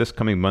 Mm-hmm. This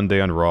coming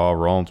Monday on Raw,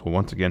 Rollins will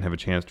once again have a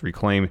chance to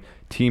reclaim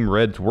Team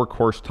Red's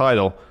workhorse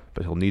title,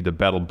 but he'll need to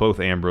battle both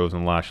Ambrose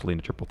and Lashley in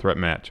a triple threat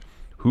match.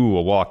 Who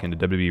will walk into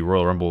WWE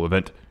Royal Rumble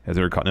event as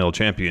Intercontinental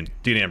Champion?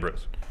 Dean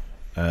Ambrose.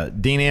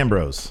 Dean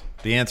Ambrose.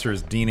 The answer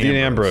is Dean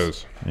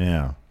Ambrose.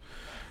 Yeah.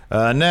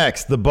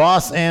 Next, the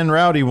Boss and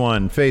Rowdy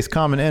One face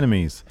common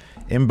enemies.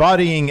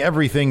 Embodying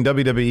everything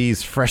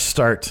WWE's fresh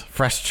start,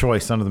 fresh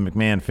choice under the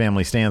McMahon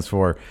family stands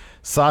for,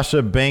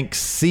 Sasha Banks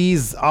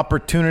seized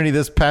opportunity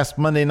this past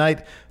Monday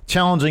night,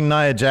 challenging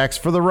Nia Jax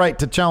for the right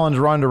to challenge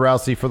Ronda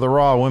Rousey for the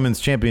Raw Women's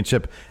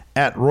Championship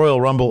at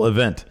Royal Rumble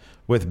event.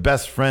 With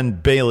best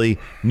friend Bayley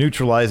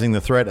neutralizing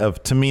the threat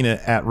of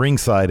Tamina at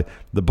ringside,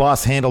 the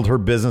Boss handled her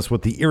business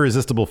with the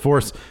irresistible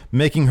force,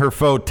 making her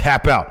foe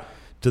tap out.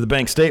 To the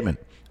Banks statement,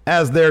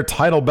 as their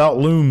title bout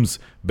looms,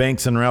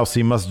 Banks and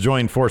Rousey must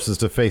join forces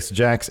to face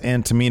Jax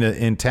and Tamina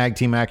in tag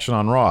team action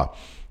on Raw.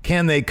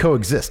 Can they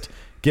coexist,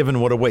 given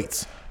what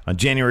awaits on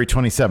January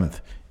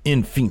 27th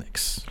in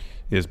Phoenix?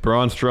 Is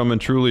Braun Strowman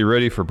truly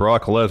ready for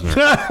Brock Lesnar?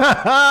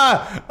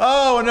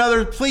 Oh,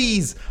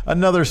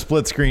 another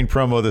split screen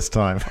promo this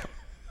time.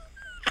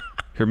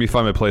 Here, let me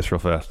find my place real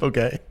fast.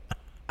 Okay.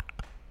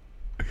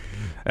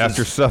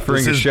 After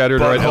suffering a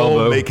shattered right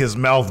elbow, make his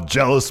mouth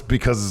jealous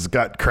because it's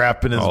got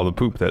crap in his all the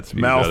poop that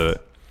spews mouth. Out of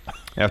it.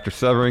 After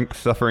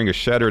suffering a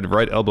shattered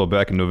right elbow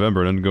back in November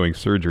and undergoing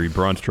surgery,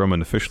 Braun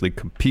Strowman officially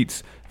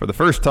competes for the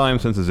first time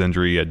since his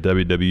injury at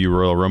WWE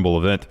Royal Rumble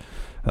event,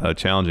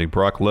 challenging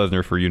Brock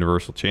Lesnar for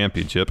Universal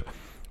Championship.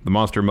 The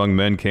Monster Among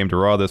Men came to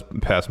Raw this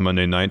past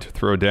Monday night to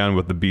throw down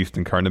with the Beast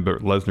incarnate, but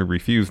Lesnar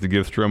refused to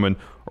give Strowman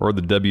or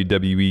the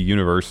WWE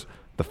Universe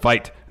the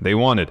fight they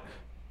wanted.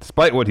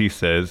 Despite what he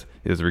says,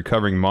 is the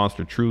recovering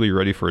Monster truly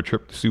ready for a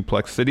trip to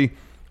Suplex City?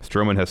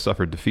 Strowman has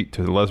suffered defeat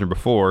to Lesnar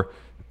before,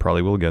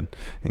 probably will again,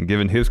 and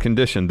given his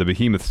condition, the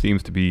Behemoth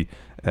seems to be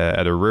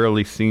at a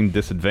rarely seen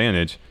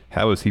disadvantage.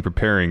 How is he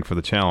preparing for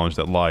the challenge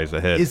that lies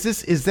ahead? Is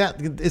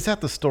that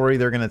the story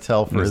they're going to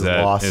tell for his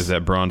loss? Is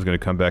that Braun's going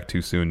to come back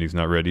too soon and he's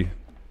not ready?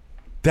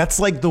 That's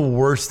like the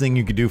worst thing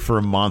you could do for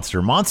a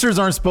monster. Monsters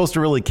aren't supposed to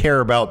really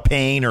care about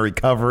pain or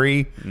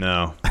recovery.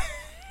 No.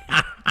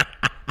 I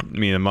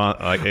mean,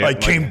 I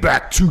came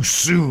back too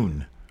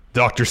soon.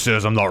 Doctor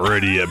says I'm not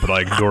ready yet, but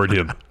I ignored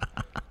him.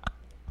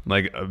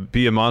 Like,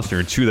 be a monster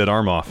and chew that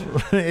arm off,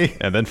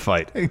 and then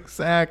fight.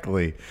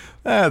 Exactly.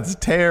 That's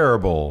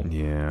terrible.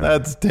 Yeah.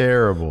 That's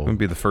terrible. It wouldn't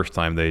be the first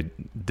time they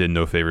did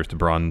no favors to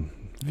Braun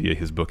via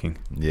his booking.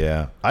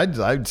 Yeah.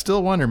 I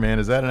still wonder, man,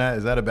 is that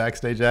a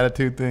backstage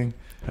attitude thing?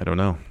 I don't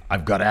know.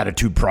 I've got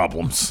attitude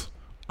problems.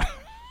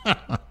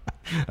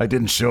 I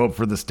didn't show up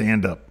for the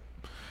stand-up.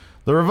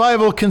 The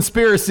Revival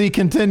conspiracy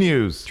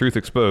continues. Truth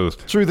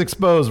exposed. Truth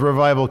exposed.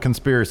 Revival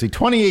conspiracy.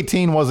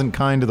 2018 wasn't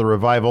kind to the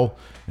Revival,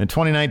 and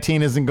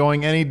 2019 isn't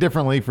going any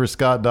differently for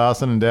Scott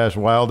Dawson and Dash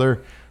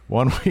Wilder.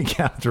 1 week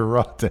after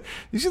Raw.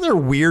 You see their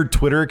weird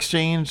Twitter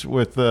exchange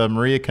with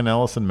Maria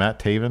Kanellis and Matt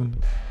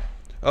Taven?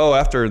 Oh,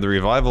 after the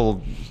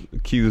Revival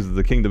accused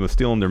the Kingdom of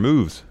stealing their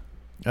moves.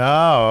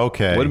 Oh,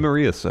 okay. What did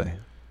Maria say?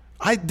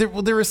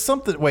 There was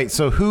something. Wait,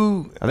 so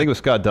who? I think it was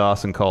Scott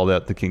Dawson called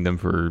out the Kingdom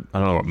for, I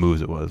don't know what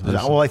moves it was.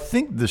 Well, I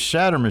think the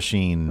Shatter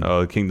Machine.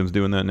 Oh, the Kingdom's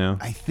doing that now?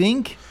 I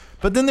think.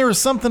 But then there was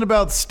something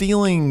about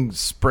stealing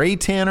spray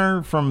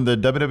tanner from the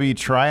WWE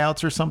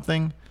tryouts or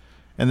something.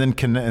 And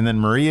then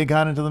Maria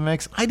got into the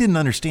mix. I didn't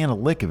understand a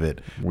lick of it,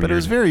 but it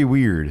was very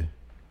weird.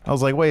 I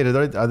was like, wait,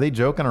 are they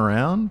joking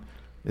around?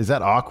 Is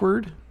that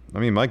awkward? I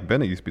mean, Mike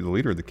Bennett used to be the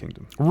leader of the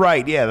Kingdom.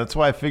 Right, yeah, that's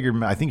why I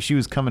figured. I think she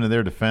was coming to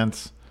their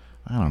defense.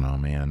 I don't know,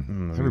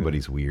 man.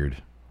 Everybody's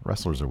weird.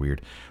 Wrestlers are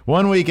weird.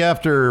 1 week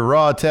after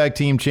Raw Tag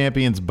Team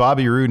Champions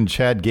Bobby Roode and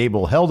Chad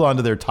Gable held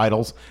onto their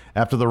titles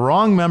after the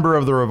wrong member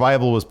of the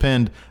Revival was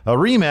pinned, a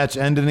rematch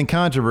ended in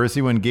controversy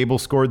when Gable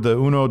scored the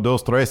uno,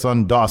 dos, tres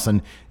on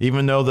Dawson,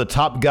 even though the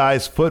top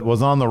guy's foot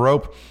was on the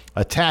rope,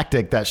 a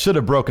tactic that should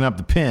have broken up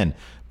the pin.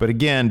 But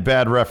again,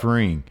 bad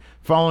refereeing.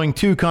 Following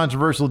two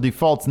controversial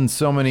defeats in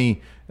so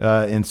many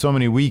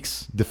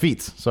weeks,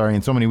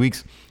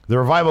 the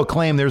Revival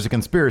claimed there's a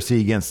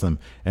conspiracy against them.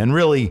 And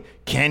really,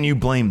 can you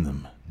blame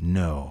them?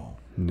 No.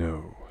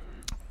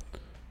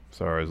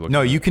 Sorry, I was looking.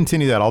 No, you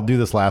continue that. I'll do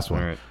this last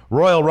one. All right.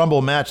 Royal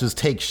Rumble matches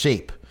take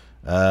shape.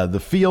 The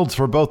fields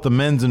for both the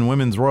men's and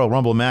women's Royal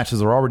Rumble matches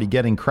are already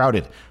getting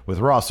crowded, with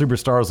Raw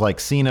superstars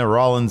like Cena,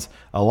 Rollins,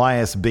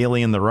 Elias,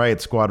 Bayley, and the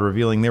Riot Squad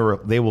revealing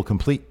they will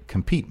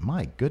compete.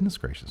 My goodness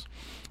gracious.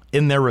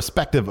 In their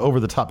respective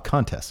over-the-top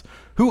contests.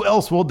 Who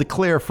else will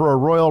declare for a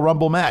Royal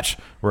Rumble match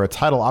where a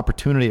title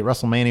opportunity at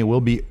WrestleMania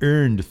will be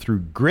earned through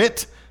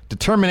grit,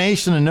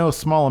 determination, and no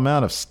small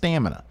amount of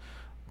stamina?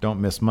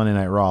 Don't miss Monday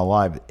Night Raw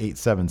live at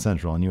 8/7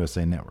 Central on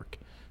USA Network.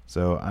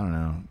 So, I don't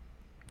know.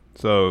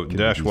 So,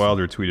 Dash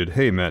Wilder tweeted,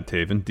 "Hey, Matt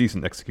Taven,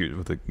 decent execution,"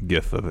 with a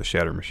gif of a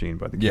Shatter Machine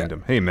by the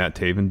Kingdom. "Hey, Matt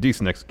Taven,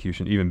 decent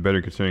execution, even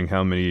better considering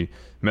how many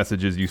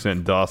messages you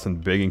sent Dawson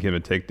begging him to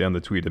take down the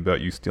tweet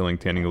about you stealing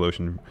tanning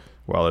lotion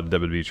while at a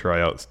WWE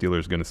tryout.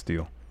 Steelers gonna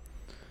steal."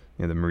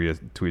 And then Maria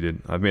tweeted,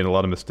 "I've made a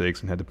lot of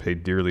mistakes and had to pay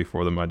dearly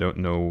for them. I don't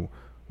know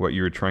what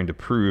you were trying to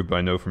prove, but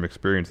I know from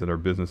experience that our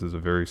business is a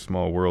very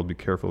small world. Be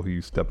careful who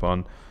you step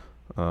on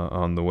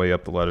the way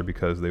up the ladder,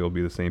 because they will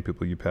be the same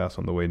people you pass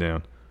on the way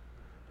down."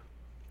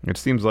 It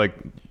seems like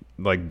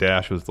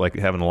Dash was like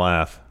having a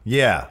laugh.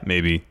 Yeah.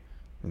 Maybe.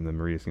 And then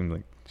Maria seemed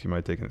like she might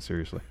have taken it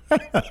seriously.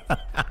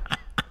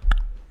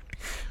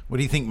 What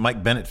do you think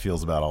Mike Bennett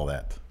feels about all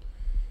that?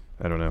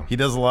 I don't know. He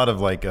does a lot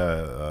of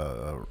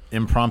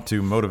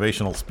impromptu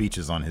motivational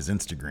speeches on his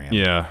Instagram.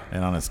 Yeah.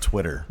 And on his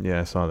Twitter.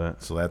 Yeah, I saw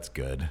that. So that's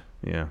good.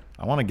 Yeah.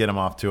 I want to get him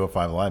off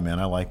 205 Live, man.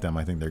 I like them.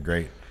 I think they're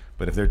great.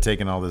 But if they're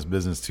taking all this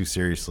business too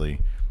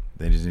seriously,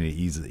 they just need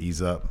to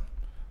ease up.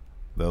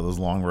 Those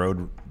long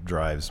road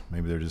drives,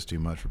 maybe they're just too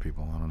much for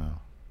people. I don't know.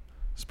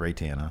 Spray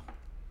tan, huh?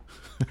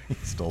 He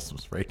stole some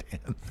spray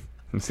tan.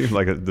 It seems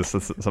like this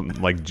is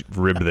something like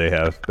rib they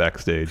have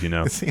backstage, you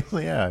know? It seems,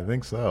 yeah, I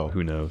think so.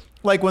 Who knows?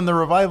 Like when the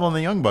Revival and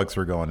the Young Bucks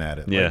were going at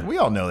it. Yeah. Like, we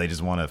all know they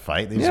just want to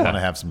fight. They just want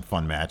to have some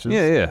fun matches.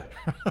 Yeah.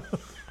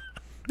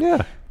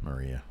 Yeah.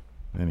 Maria.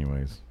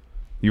 Anyways.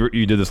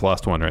 You did this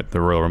last one, right? The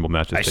Royal Rumble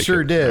matches. I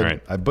sure did. All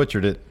right. I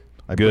butchered it.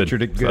 I've good.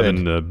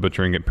 been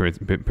butchering it pretty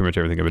much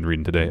everything I've been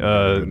reading today.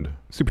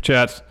 Super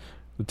chats.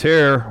 The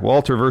Tear,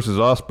 Walter versus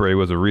Ospreay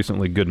was a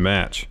recently good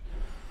match.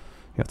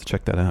 You have to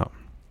check that out.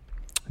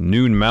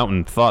 Noon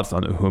Mountain, thoughts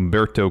on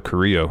Humberto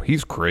Carrillo.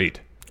 He's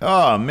great.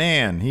 Oh,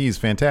 man. He's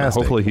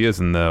fantastic. Hopefully he is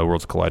in the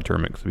Worlds Collide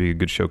tournament. It'll be a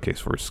good showcase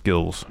for his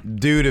skills.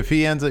 Dude, if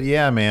he ends up,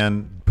 yeah,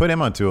 man, put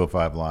him on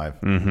 205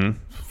 Live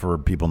for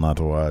people not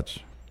to watch.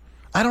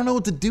 I don't know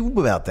what to do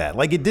about that.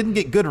 Like, it didn't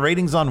get good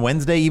ratings on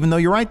Wednesday, even though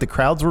you're right, the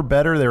crowds were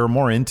better. They were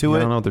more into it.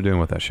 I don't know what they're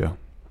doing with that show.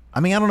 I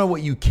mean, I don't know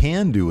what you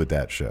can do with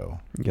that show.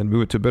 You got to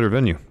move it to a better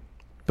venue.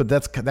 But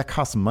that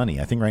costs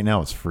money. I think right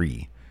now it's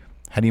free.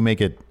 How do you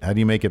make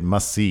it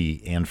must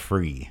see and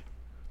free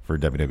for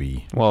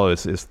WWE? Well,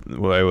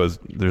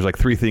 there's like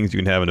three things you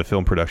can have in a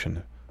film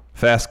production: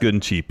 fast, good,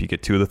 and cheap. You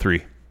get two of the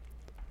three.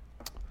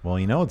 Well,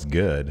 you know it's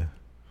good,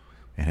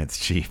 and it's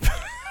cheap.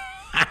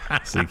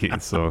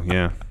 So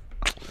yeah.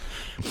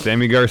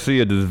 Sammy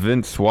Garcia, does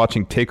Vince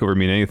watching TakeOver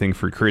mean anything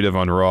for creative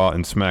on Raw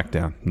and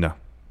SmackDown? No.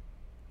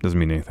 Doesn't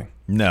mean anything.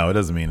 No, it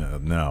doesn't mean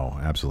no,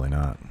 absolutely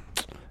not.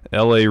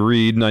 L.A.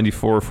 Reid,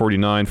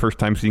 9449, first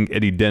time seeing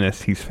Eddie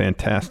Dennis. He's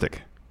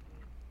fantastic.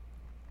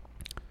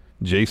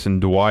 Jason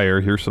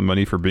Dwyer, here's some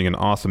money for being an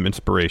awesome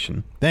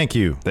inspiration. Thank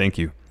you. Thank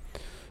you.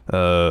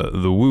 The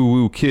Woo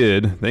Woo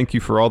Kid, thank you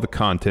for all the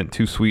content.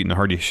 Too sweet and a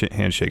hearty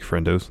handshake,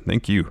 friendos.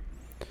 Thank you.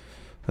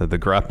 The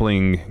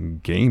Grappling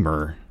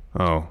Gamer.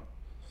 Oh,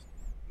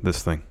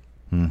 this thing.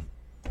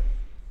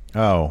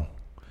 Oh,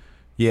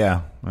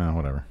 yeah. Well,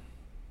 whatever.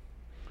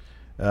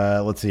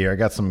 Let's see here. I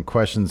got some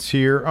questions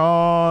here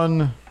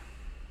on.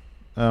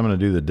 I'm going to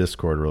do the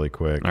Discord really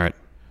quick. All right.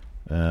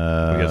 We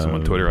got some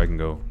on Twitter. I can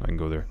go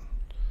there.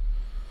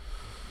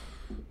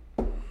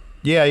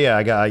 Yeah.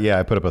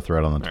 I put up a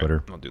thread on the Twitter.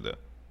 Right, I'll do that.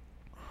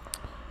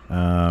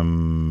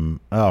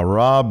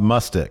 Rob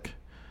Mustick.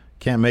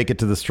 Can't make it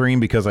to the stream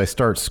because I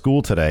start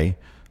school today.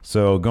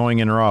 So going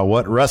in Raw,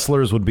 what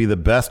wrestlers would be the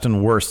best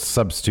and worst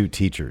substitute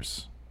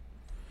teachers?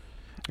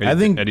 I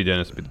think Eddie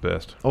Dennis would be the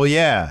best. Oh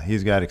yeah,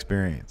 he's got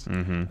experience.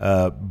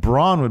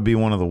 Braun would be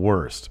one of the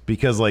worst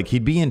because like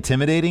he'd be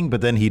intimidating,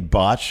 but then he'd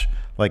botch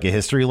like a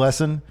history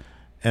lesson,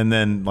 and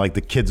then like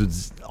the kids would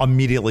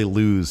immediately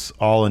lose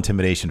all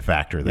intimidation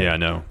factor. Yeah, I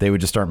know. They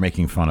would just start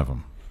making fun of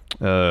him.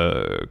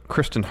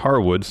 Kristen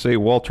Harwood, say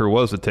Walter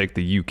was to take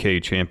the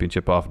UK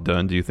championship off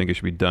Dunn. Do you think it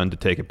should be Dunn to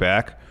take it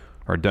back,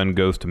 or Dunn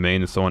goes to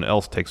Maine and someone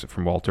else takes it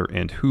from Walter?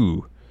 And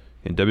who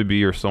in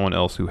WB or someone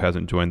else who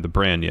hasn't joined the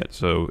brand yet?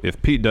 So if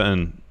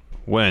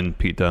when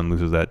Pete Dunne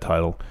loses that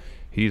title,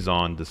 he's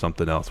on to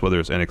something else, whether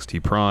it's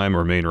NXT Prime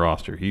or main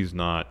roster. He's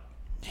not.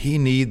 They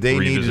need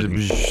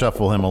to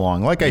shuffle him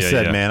along. Like I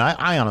said, man,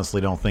 I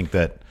honestly don't think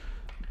that.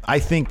 I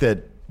think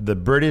that the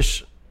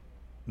British,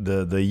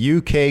 the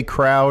UK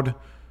crowd,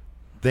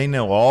 they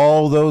know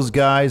all those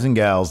guys and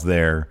gals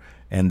there,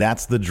 and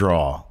that's the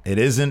draw. It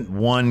isn't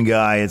one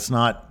guy. It's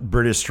not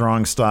British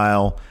strong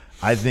style.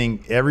 I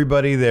think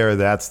everybody there,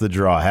 that's the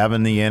draw.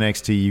 Having the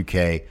NXT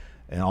UK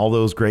and all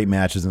those great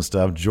matches and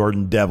stuff.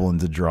 Jordan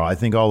Devlin's a draw. I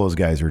think all those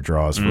guys are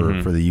draws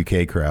for the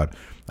UK crowd.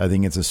 I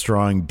think it's a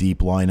strong, deep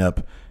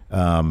lineup.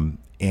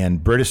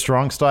 And British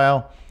strong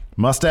style,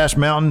 Mustache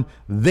Mountain,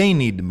 they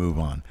need to move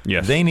on.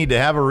 Yes. They need to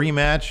have a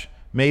rematch,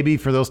 maybe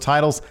for those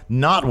titles,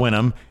 not win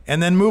them,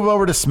 and then move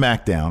over to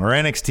SmackDown or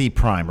NXT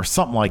Prime or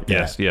something like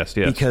that. Yes.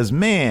 Because,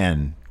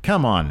 man,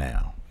 come on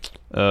now.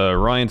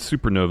 Ryan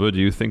Supernova, do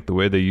you think the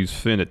way they use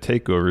Finn at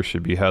TakeOver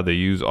should be how they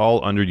use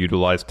all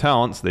underutilized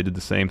talents? They did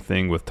the same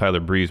thing with Tyler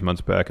Breeze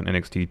months back in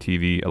NXT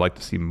TV. I'd like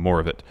to see more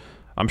of it.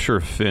 I'm sure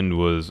Finn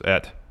was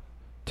at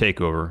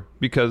TakeOver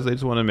because they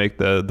just want to make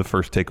the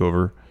first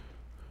TakeOver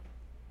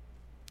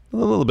a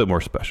little bit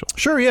more special.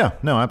 Sure, yeah.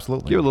 No,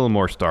 absolutely. Give it a little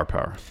more star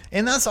power.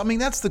 And that's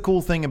the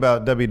cool thing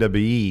about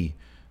WWE.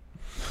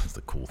 That's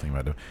the cool thing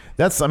about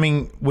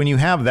it. When you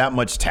have that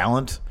much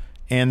talent,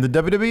 and the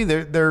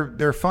WWE,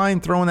 they're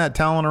fine throwing that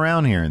talent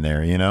around here and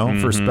there,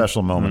 for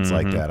special moments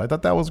like that. I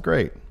thought that was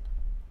great.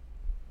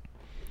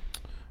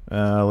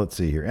 Let's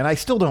see here. And I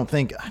still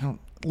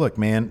look,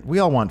 man, we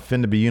all want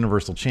Finn to be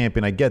Universal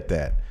Champion. I get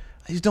that.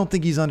 I just don't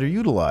think he's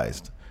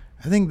underutilized.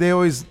 I think they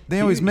always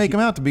make him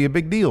out to be a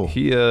big deal.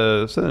 He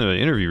said in an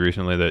interview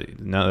recently that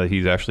now that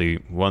he's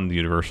actually won the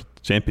Universal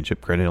Championship,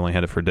 granted he only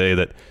had it for a day,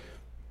 that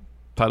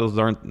titles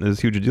aren't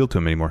as huge a deal to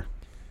him anymore.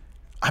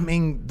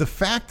 The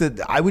fact that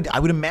I would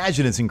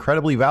imagine it's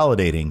incredibly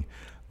validating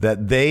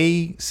that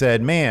they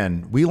said,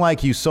 man, we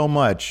like you so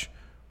much,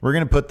 we're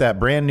going to put that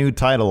brand new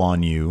title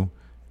on you.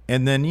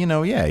 And then,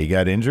 he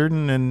got injured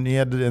and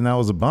that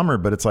was a bummer,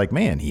 but it's like,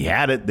 man, he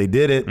had it. They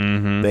did it.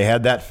 They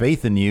had that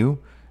faith in you.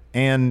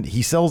 And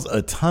he sells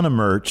a ton of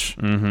merch.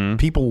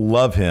 People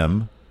love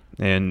him.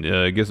 And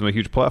it gives him a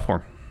huge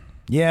platform.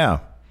 Yeah.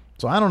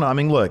 So I don't know.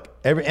 Look,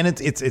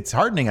 it's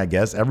heartening, I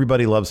guess.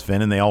 Everybody loves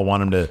Finn, and they all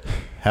want him to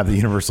have the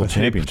Universal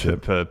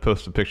Championship.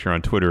 Post a picture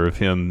on Twitter of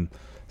him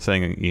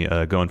saying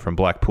going from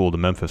Blackpool to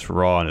Memphis for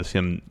Raw, and it's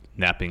him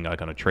napping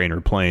like on a train or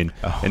plane,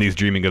 and he's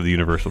dreaming of the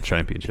Universal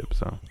Championship.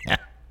 So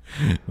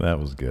that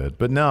was good.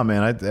 But no,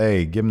 man,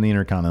 give him the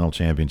Intercontinental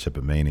Championship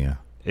at Mania.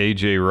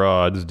 AJ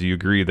Rods, do you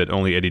agree that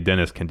only Eddie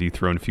Dennis can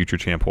dethrone future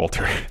champ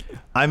Walter?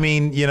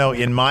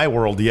 In my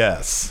world,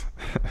 yes.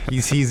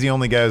 He's the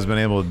only guy who's been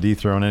able to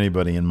dethrone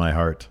anybody in my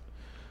heart.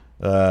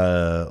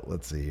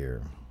 Let's see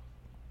here.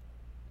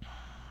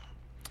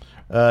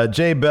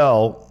 Jay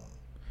Bell.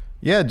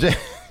 Yeah,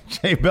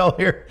 Jay Bell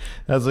here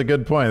has a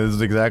good point. This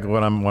is exactly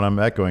what I'm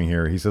echoing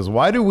here. He says,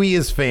 why do we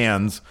as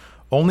fans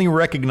only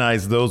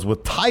recognize those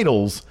with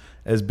titles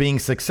as being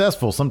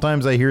successful?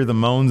 Sometimes I hear the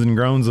moans and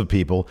groans of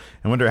people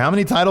and wonder how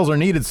many titles are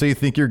needed so you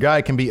think your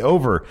guy can be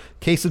over.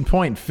 Case in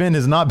point, Finn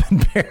has not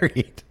been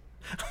buried.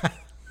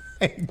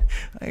 I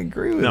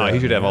agree with that. No,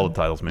 he should have all the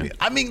titles, man.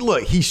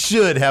 Look, he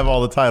should have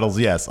all the titles.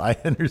 Yes, I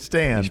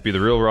understand. He should be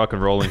the real rock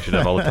and roll. He should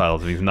have all the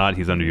titles. If he's not,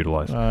 he's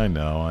underutilized. I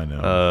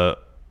know.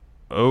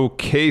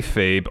 Okay,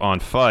 Fabe on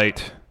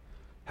Fight.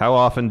 How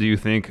often do you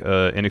think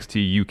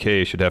NXT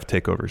UK should have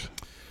takeovers?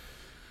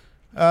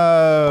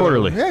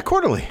 Quarterly. Yeah,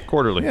 quarterly.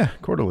 Quarterly. Yeah,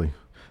 quarterly.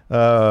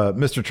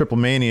 Mr. Triple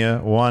Mania,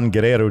 Juan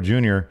Guerrero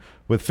Jr.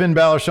 With Finn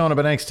Balor showing up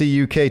at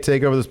NXT UK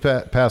TakeOver this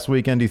past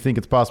weekend, do you think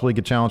it's possible he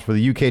could challenge for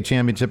the UK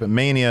Championship at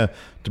Mania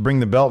to bring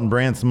the belt and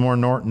brand some more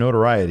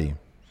notoriety?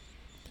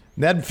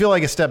 That'd feel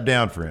like a step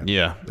down for him.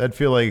 Yeah. That'd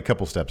feel like a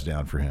couple steps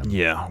down for him.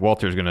 Yeah,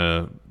 Walter's going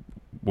to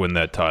win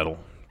that title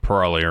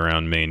probably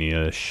around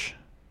Mania-ish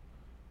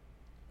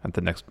at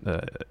the next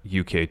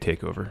UK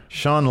takeover.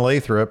 Sean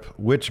Lathrop,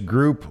 which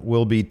group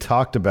will be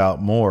talked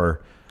about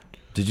more?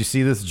 Did you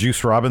see this?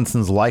 Juice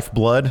Robinson's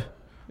Lifeblood?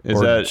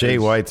 Jay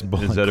White's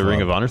Bullet Is that a Club?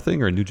 Ring of Honor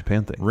thing or a New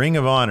Japan thing? Ring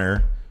of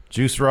Honor.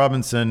 Juice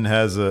Robinson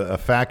has a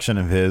faction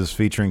of his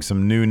featuring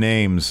some new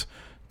names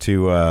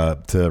to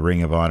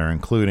Ring of Honor,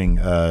 including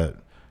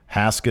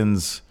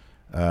Haskins.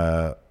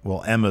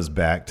 Emma's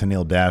back.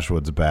 Tennille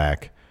Dashwood's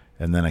back.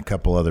 And then a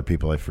couple other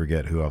people I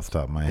forget who off the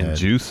top of my head. And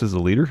Juice is the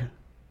leader?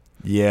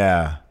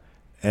 Yeah.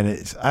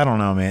 And I don't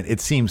know, man. It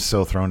seems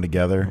so thrown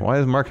together. Why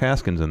is Mark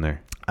Haskins in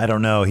there? I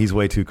don't know. He's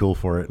way too cool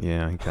for it.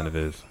 Yeah, he kind of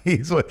is.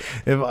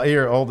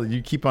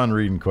 You keep on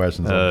reading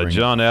questions.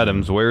 John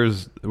Adams,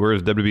 where's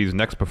WWE's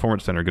next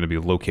performance center going to be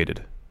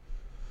located?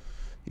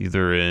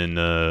 Either in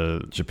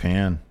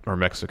Japan or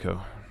Mexico.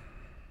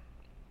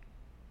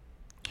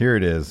 Here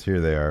it is.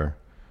 Here they are.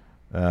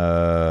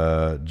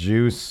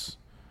 Juice,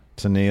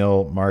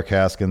 Tennille, Mark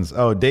Haskins.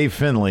 Oh, Dave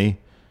Finlay,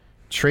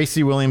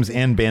 Tracy Williams,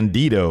 and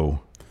Bandito.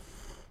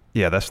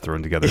 Yeah, that's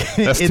thrown together.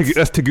 That's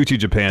Taguchi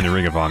Japan and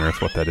Ring of Honor.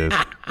 That's what that is.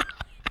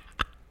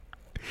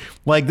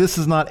 Like, this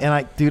is not,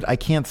 and I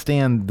can't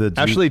stand the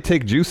Actually,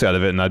 take Juice out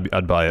of it, and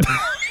I'd buy it.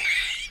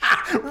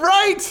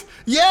 Right?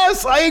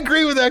 Yes, I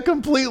agree with that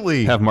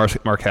completely. Have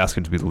Mark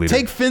Haskins be the leader.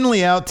 Take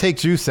Finlay out. Take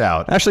Juice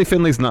out. Actually,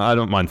 Finley's not. I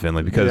don't mind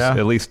Finlay because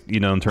at least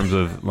in terms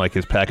of like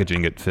his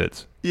packaging, it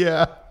fits.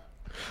 Yeah,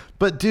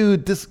 but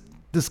dude, this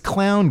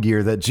clown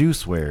gear that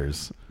Juice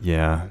wears.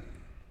 Yeah,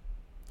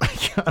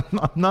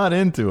 I'm not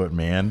into it,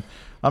 man.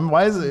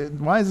 Why is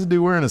the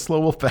dude wearing a Slow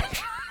Wolf Pack?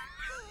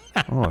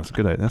 Oh, that's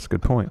good. That's a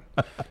good point.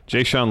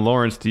 Jay Sean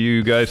Lawrence, do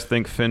you guys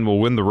think Finn will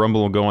win the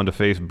Rumble and go on to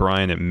face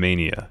Bryan at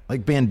Mania?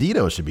 Like,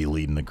 Bandito should be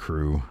leading the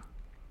crew.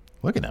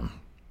 Look at him.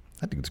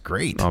 That dude's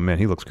great. Oh, man,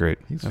 he looks great.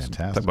 He's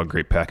fantastic. Talk about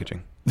great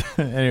packaging.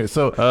 Anyway,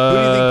 so who do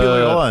you think people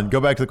are... Hold on.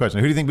 Go back to the question.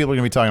 Who do you think people are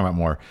going to be talking about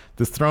more?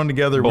 This thrown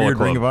together Bullet weird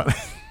Club. Ring of Honor?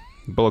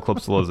 Bullet Club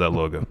still has that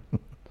logo.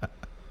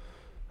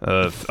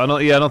 I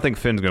don't think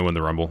Finn's going to win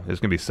the Rumble. It's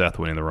going to be Seth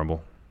winning the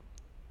Rumble.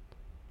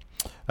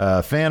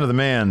 Fan of the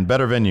Man,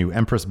 better venue,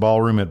 Empress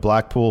Ballroom at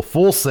Blackpool,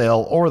 Full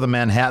Sail, or the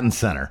Manhattan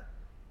Center?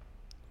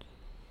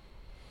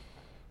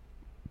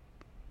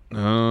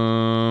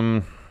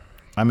 I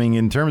mean,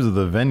 in terms of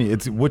the venue,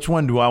 it's which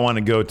one do I want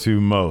to go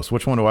to most?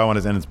 Which one do I want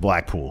to? And it's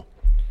Blackpool.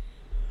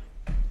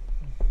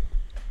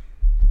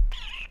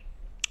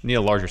 Need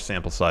a larger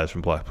sample size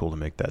from Blackpool to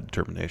make that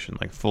determination.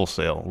 Like Full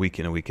Sail, week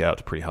in and week out,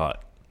 it's pretty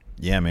hot.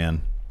 Yeah,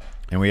 man.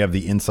 And we have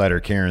the insider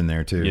Karen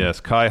there too.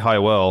 Yes, Kai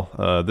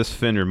Highwell. This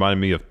Finn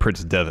reminded me of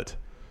Prince Devitt.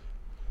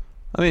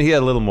 I mean, he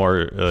had a little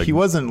more. He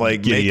wasn't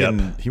like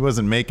making. Up, he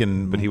wasn't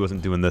making. But he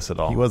wasn't doing this at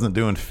all. He wasn't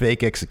doing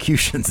fake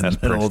executions. That's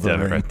in the middle Prince of the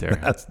Devitt right there.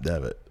 That's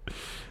Devitt.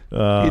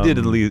 He did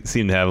at least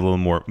seem to have a little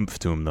more oomph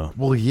to him, though.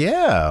 Well,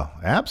 yeah,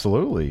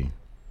 absolutely.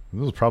 It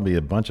was probably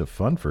a bunch of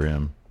fun for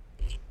him.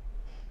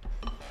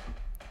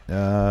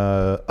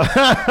 What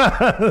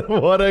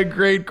a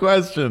great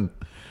question.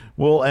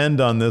 We'll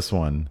end on this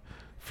one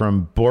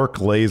from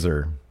Bork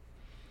Laser.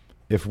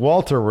 If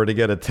Walter were to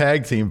get a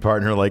tag team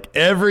partner like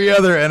every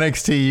other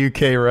NXT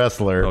UK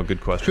wrestler, oh, good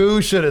question.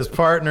 Who should his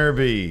partner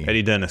be?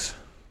 Eddie Dennis.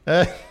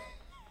 Eddie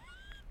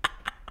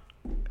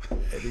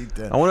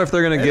Dennis. I wonder if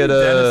they're going to get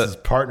Dennis is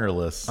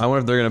partnerless. I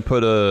wonder if they're going to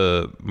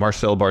put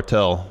Marcel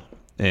Bartel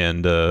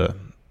and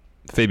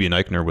Fabian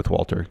Eichner with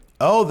Walter.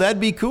 Oh, that'd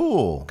be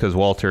cool. Because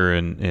Walter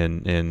and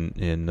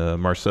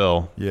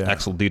Marcel,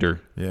 Axel Dieter,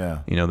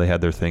 they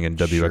had their thing in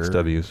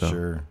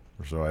WXW.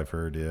 So I've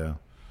heard, yeah.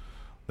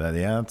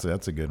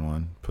 That's a good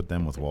one. Put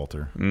them with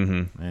Walter.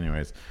 Mm-hmm.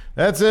 Anyways,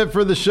 that's it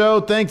for the show.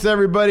 Thanks,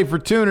 everybody, for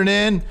tuning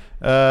in.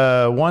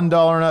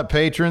 $1 and up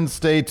patrons,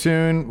 stay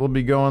tuned. We'll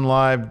be going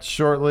live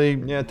shortly.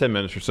 Yeah, 10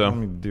 minutes or so. Let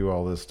me do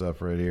all this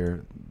stuff right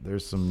here.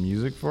 There's some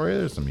music for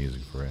you.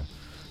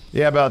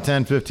 Yeah, about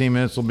 10, 15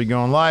 minutes we'll be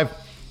going live.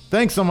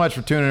 Thanks so much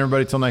for tuning in,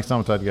 everybody. Till next time,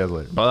 we'll talk to you guys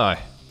later. Bye.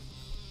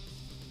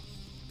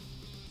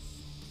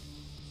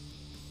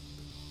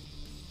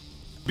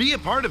 Be a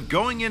part of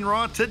Going In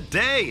Raw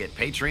today at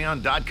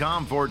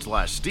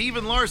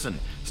patreon.com/Steven Larson.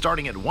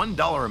 Starting at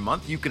 $1 a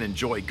month, you can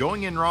enjoy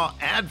Going In Raw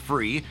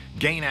ad-free,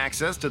 gain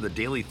access to the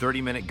daily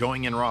 30-minute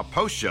Going In Raw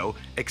post show,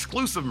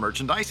 exclusive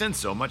merchandise, and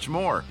so much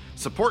more.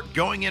 Support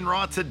Going In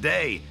Raw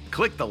today.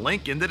 Click the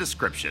link in the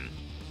description.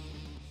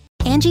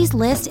 Angie's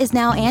List is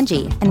now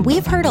Angie, and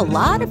we've heard a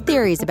lot of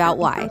theories about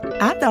why.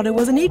 I thought it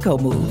was an eco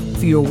move.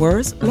 Fewer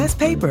words, less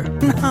paper.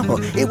 No,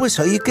 it was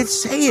so you could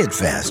say it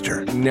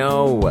faster.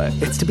 No,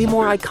 it's to be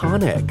more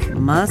iconic.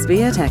 Must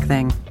be a tech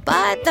thing.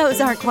 But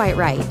those aren't quite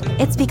right.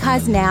 It's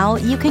because now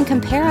you can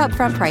compare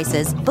upfront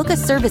prices, book a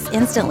service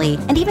instantly,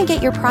 and even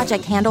get your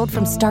project handled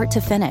from start to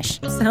finish.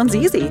 Sounds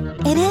easy.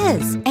 It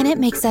is, and it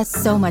makes us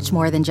so much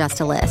more than just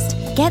a list.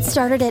 Get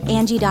started at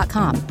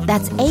Angie.com.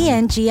 That's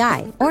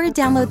ANGI, or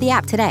download the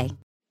app today.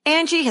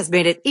 Angie has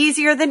made it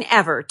easier than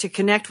ever to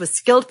connect with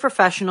skilled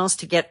professionals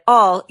to get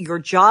all your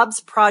jobs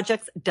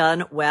projects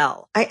done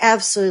well. I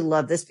absolutely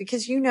love this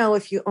because, you know,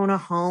 if you own a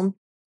home,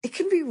 it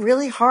can be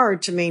really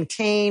hard to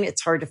maintain.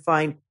 It's hard to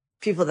find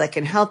people that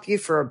can help you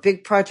for a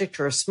big project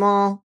or a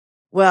small.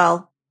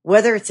 Well,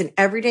 whether it's in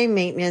everyday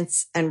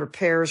maintenance and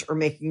repairs or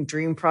making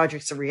dream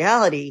projects a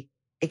reality,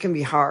 it can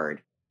be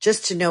hard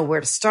just to know where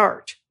to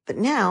start. But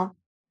now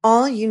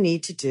all you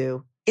need to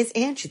do is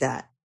Angie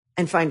that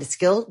and find a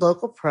skilled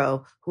local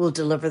pro who will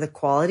deliver the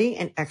quality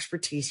and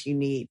expertise you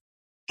need.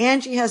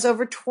 Angie has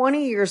over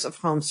 20 years of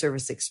home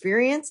service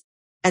experience,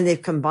 and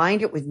they've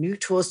combined it with new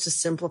tools to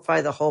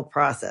simplify the whole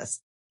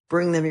process.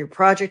 Bring them your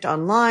project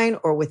online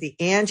or with the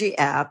Angie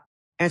app,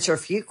 answer a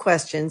few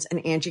questions,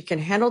 and Angie can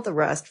handle the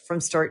rest from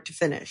start to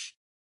finish.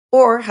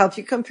 Or help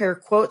you compare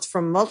quotes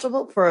from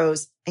multiple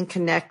pros and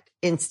connect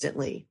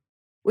instantly,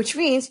 which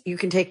means you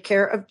can take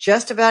care of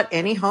just about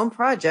any home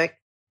project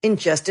in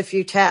just a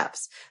few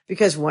taps.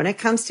 Because when it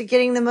comes to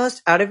getting the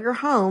most out of your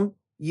home,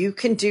 you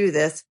can do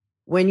this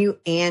when you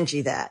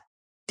Angie that.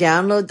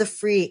 Download the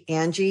free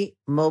Angie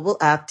mobile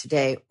app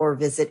today or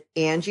visit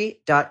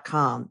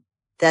Angie.com.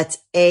 That's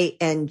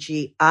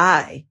ANGI.com.